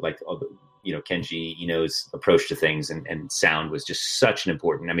also like, Kenji Ino's approach to things, and sound was just such an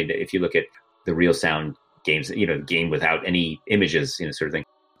important. I mean, if you look at the real sound games, game without any images, sort of thing.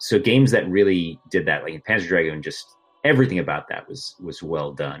 So games that really did that, like in Panzer Dragoon, just everything about that was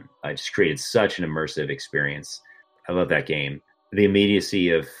well done. I just created such an immersive experience. I love that game. The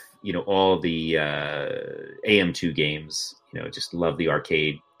immediacy of, all the AM2 games, just love the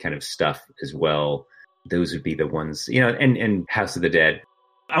arcade kind of stuff as well. Those would be the ones, and House of the Dead.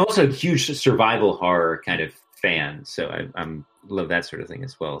 I'm also a huge survival horror kind of fan, so I'm love that sort of thing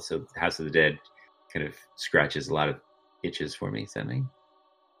as well. So House of the Dead kind of scratches a lot of itches for me. Is that me?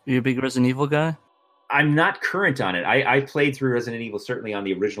 Are you a big Resident Evil guy? I'm not current on it. I played through Resident Evil certainly on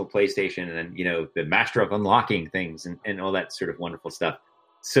the original PlayStation, and then, the master of unlocking things and all that sort of wonderful stuff.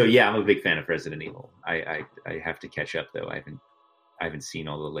 So yeah, I'm a big fan of Resident Evil. I have to catch up though. I haven't seen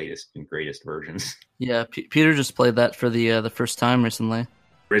all the latest and greatest versions. Yeah, Peter just played that for the first time recently.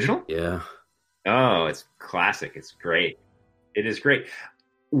 Original? Yeah. Oh, it's classic. It's great. It is great.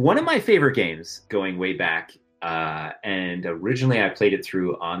 One of my favorite games going way back, and originally I played it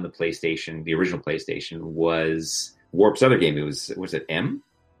through on the PlayStation, the original PlayStation, was Warp's other game. Was it M?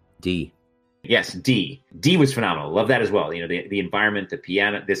 D. Yes, D. D was phenomenal. Love that as well. The environment, the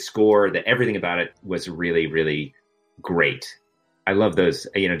piano, the score, everything about it was really, really great. I love those,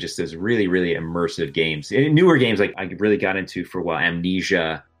 just those really, really immersive games. Newer games, like I really got into for a while,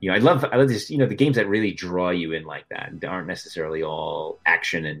 Amnesia. I love this, the games that really draw you in like that. They aren't necessarily all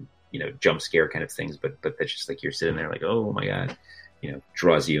action and, jump scare kind of things, but that's just like you're sitting there like, oh my God,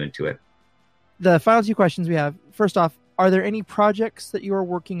 draws you into it. The final two questions we have. First off, are there any projects that you are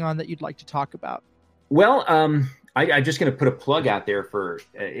working on that you'd like to talk about? Well, I'm just going to put a plug out there for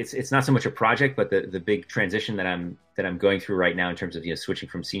it's not so much a project, but the big transition that I'm going through right now in terms of switching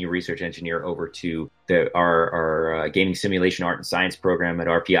from senior research engineer over to our gaming simulation art and science program at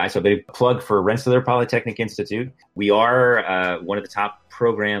RPI. So a big plug for Rensselaer Polytechnic Institute. We are one of the top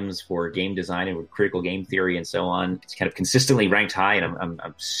programs for game design and critical game theory and so on. It's kind of consistently ranked high, and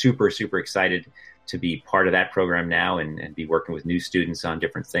I'm super, super excited to be part of that program now and be working with new students on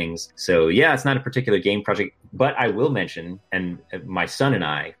different things. So yeah, it's not a particular game project, but I will mention, and my son and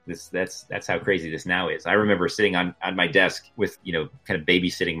I, that's how crazy this now is. I remember sitting on my desk with, kind of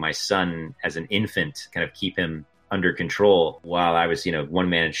babysitting my son as an infant, kind of keep him under control while I was, one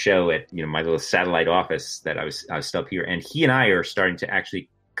man show at, my little satellite office that I was stuck here. And he and I are starting to actually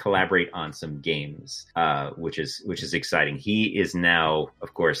collaborate on some games, which is exciting. He is now,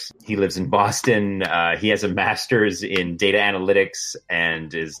 of course, he lives in Boston. He has a master's in data analytics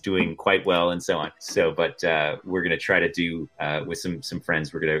and is doing quite well, and so on. So, but we're going to try to do with some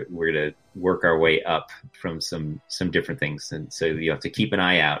friends. We're gonna work our way up from some different things, and so you have to keep an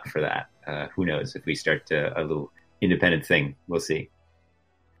eye out for that. Who knows if we start a little independent thing? We'll see.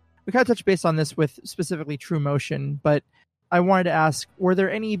 We kind of touched base on this with specifically True Motion, but I wanted to ask, were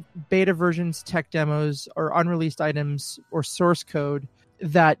there any beta versions, tech demos, or unreleased items or source code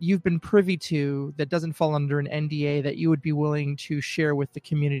that you've been privy to that doesn't fall under an NDA that you would be willing to share with the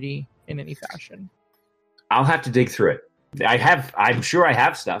community in any fashion? I'll have to dig through it. I'm sure I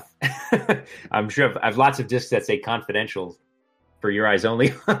have stuff. I'm sure I have lots of discs that say confidential for your eyes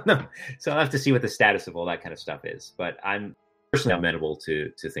only. So I'll have to see what the status of all that kind of stuff is. But I'm personally amenable to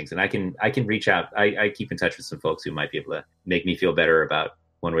things, and I can reach out. I keep in touch with some folks who might be able to make me feel better about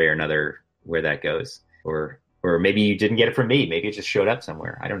one way or another where that goes. Or maybe you didn't get it from me. Maybe it just showed up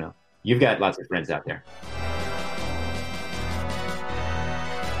somewhere. I don't know. You've got lots of friends out there.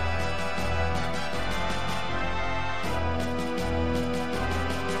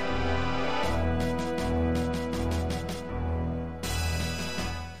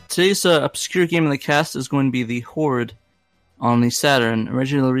 Today's obscure game in the cast is going to be The Horde on the Saturn,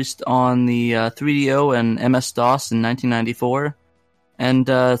 originally released on the 3DO and MS-DOS in 1994, and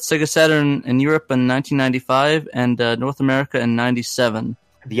Sega Saturn in Europe in 1995, and North America in 97.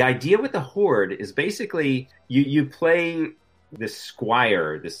 The idea with the Horde is basically you play this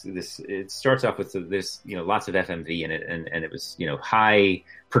squire. This it starts off with this lots of FMV in it, and it was high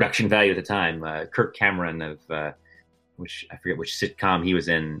production value at the time. Kirk Cameron of which I forget which sitcom he was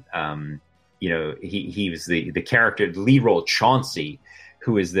in. He was the character, the lead role, Chauncey,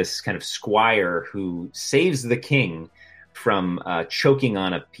 who is this kind of squire who saves the king from choking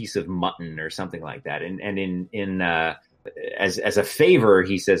on a piece of mutton or something like that. And as a favor,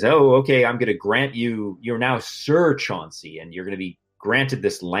 he says, "Oh, okay, I'm going to grant you're now Sir Chauncey, and you're going to be granted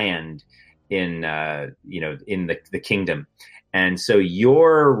this land in the kingdom." And so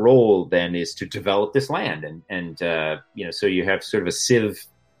your role then is to develop this land, and so you have sort of a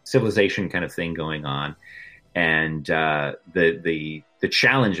civilization kind of thing going on, and the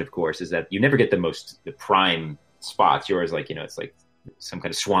challenge, of course, is that you never get the prime spots. You're always it's like some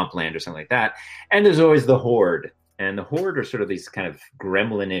kind of swampland or something like that, and there's always the Horde, and the Horde are sort of these kind of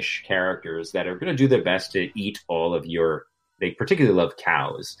gremlin-ish characters that are going to do their best to eat all of your. They particularly love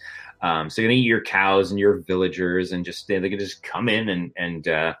cows. So you're going to eat your cows and your villagers, and they can just come in and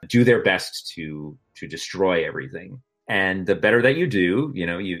do their best to destroy everything. And the better that you do,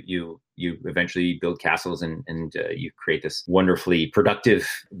 you eventually build castles and you create this wonderfully productive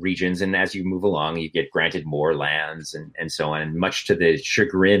regions. And as you move along, you get granted more lands and so on, and much to the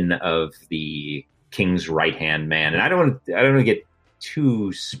chagrin of the king's right-hand man. And I don't want to get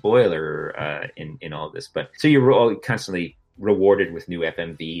too spoiler in all of this, but so you're all constantly rewarded with new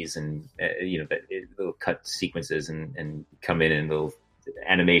FMVs and little cut sequences and come in and little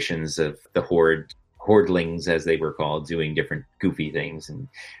animations of the hordelings, as they were called, doing different goofy things and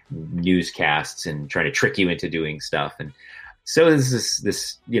newscasts and trying to trick you into doing stuff. And so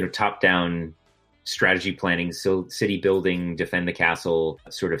this top-down strategy planning, so city building, defend the castle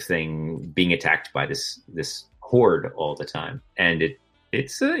sort of thing, being attacked by this horde all the time. And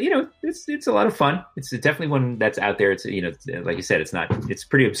it's a lot of fun. It's definitely one that's out there. It's like you said, it's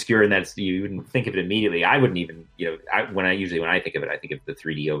pretty obscure in that you wouldn't think of it immediately. I wouldn't even when I think of it, I think of the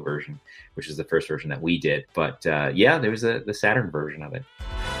 3DO version, which is the first version that we did. But there was the Saturn version of it.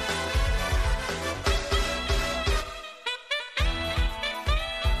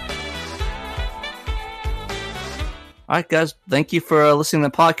 All right, guys, thank you for listening to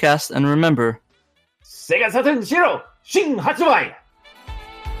the podcast, and remember, Sega Saturn Zero Shin Hatsubai.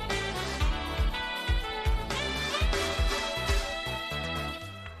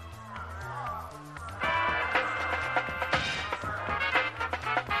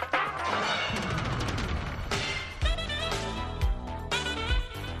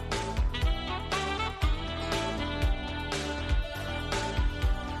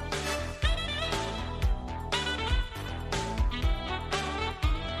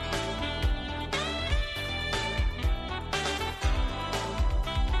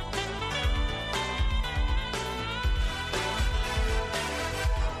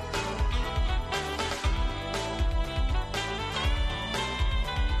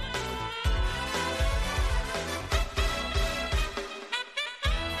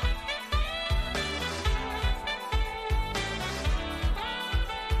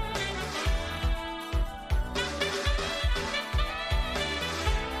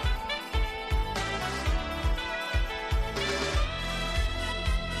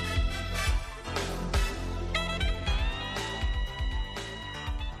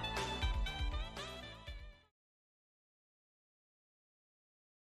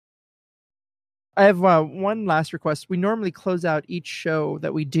 I have one last request. We normally close out each show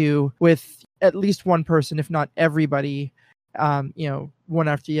that we do with at least one person, if not everybody, one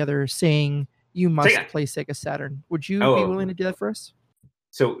after the other, saying you must play Sega Saturn. Would you be willing to do that for us?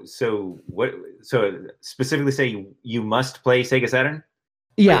 So what? So specifically say you must play Sega Saturn?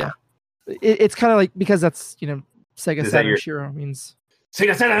 Yeah. It's kind of like, because that's Sega Saturn Shiro means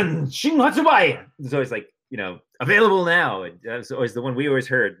Sega Saturn Shin Hatsubai. It's always like available now. That's always the one we always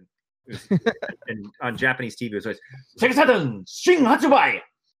heard. And on Japanese TV, it was always Sega Saturn Shin Hatsubai,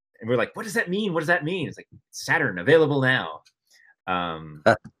 and we're like, what does that mean? What does that mean? It's like Saturn available now.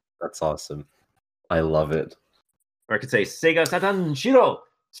 That's awesome. I love it. Or I could say Sega Saturn Shiro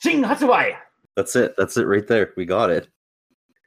Shin Hatsubai. That's it. That's it right there. We got it.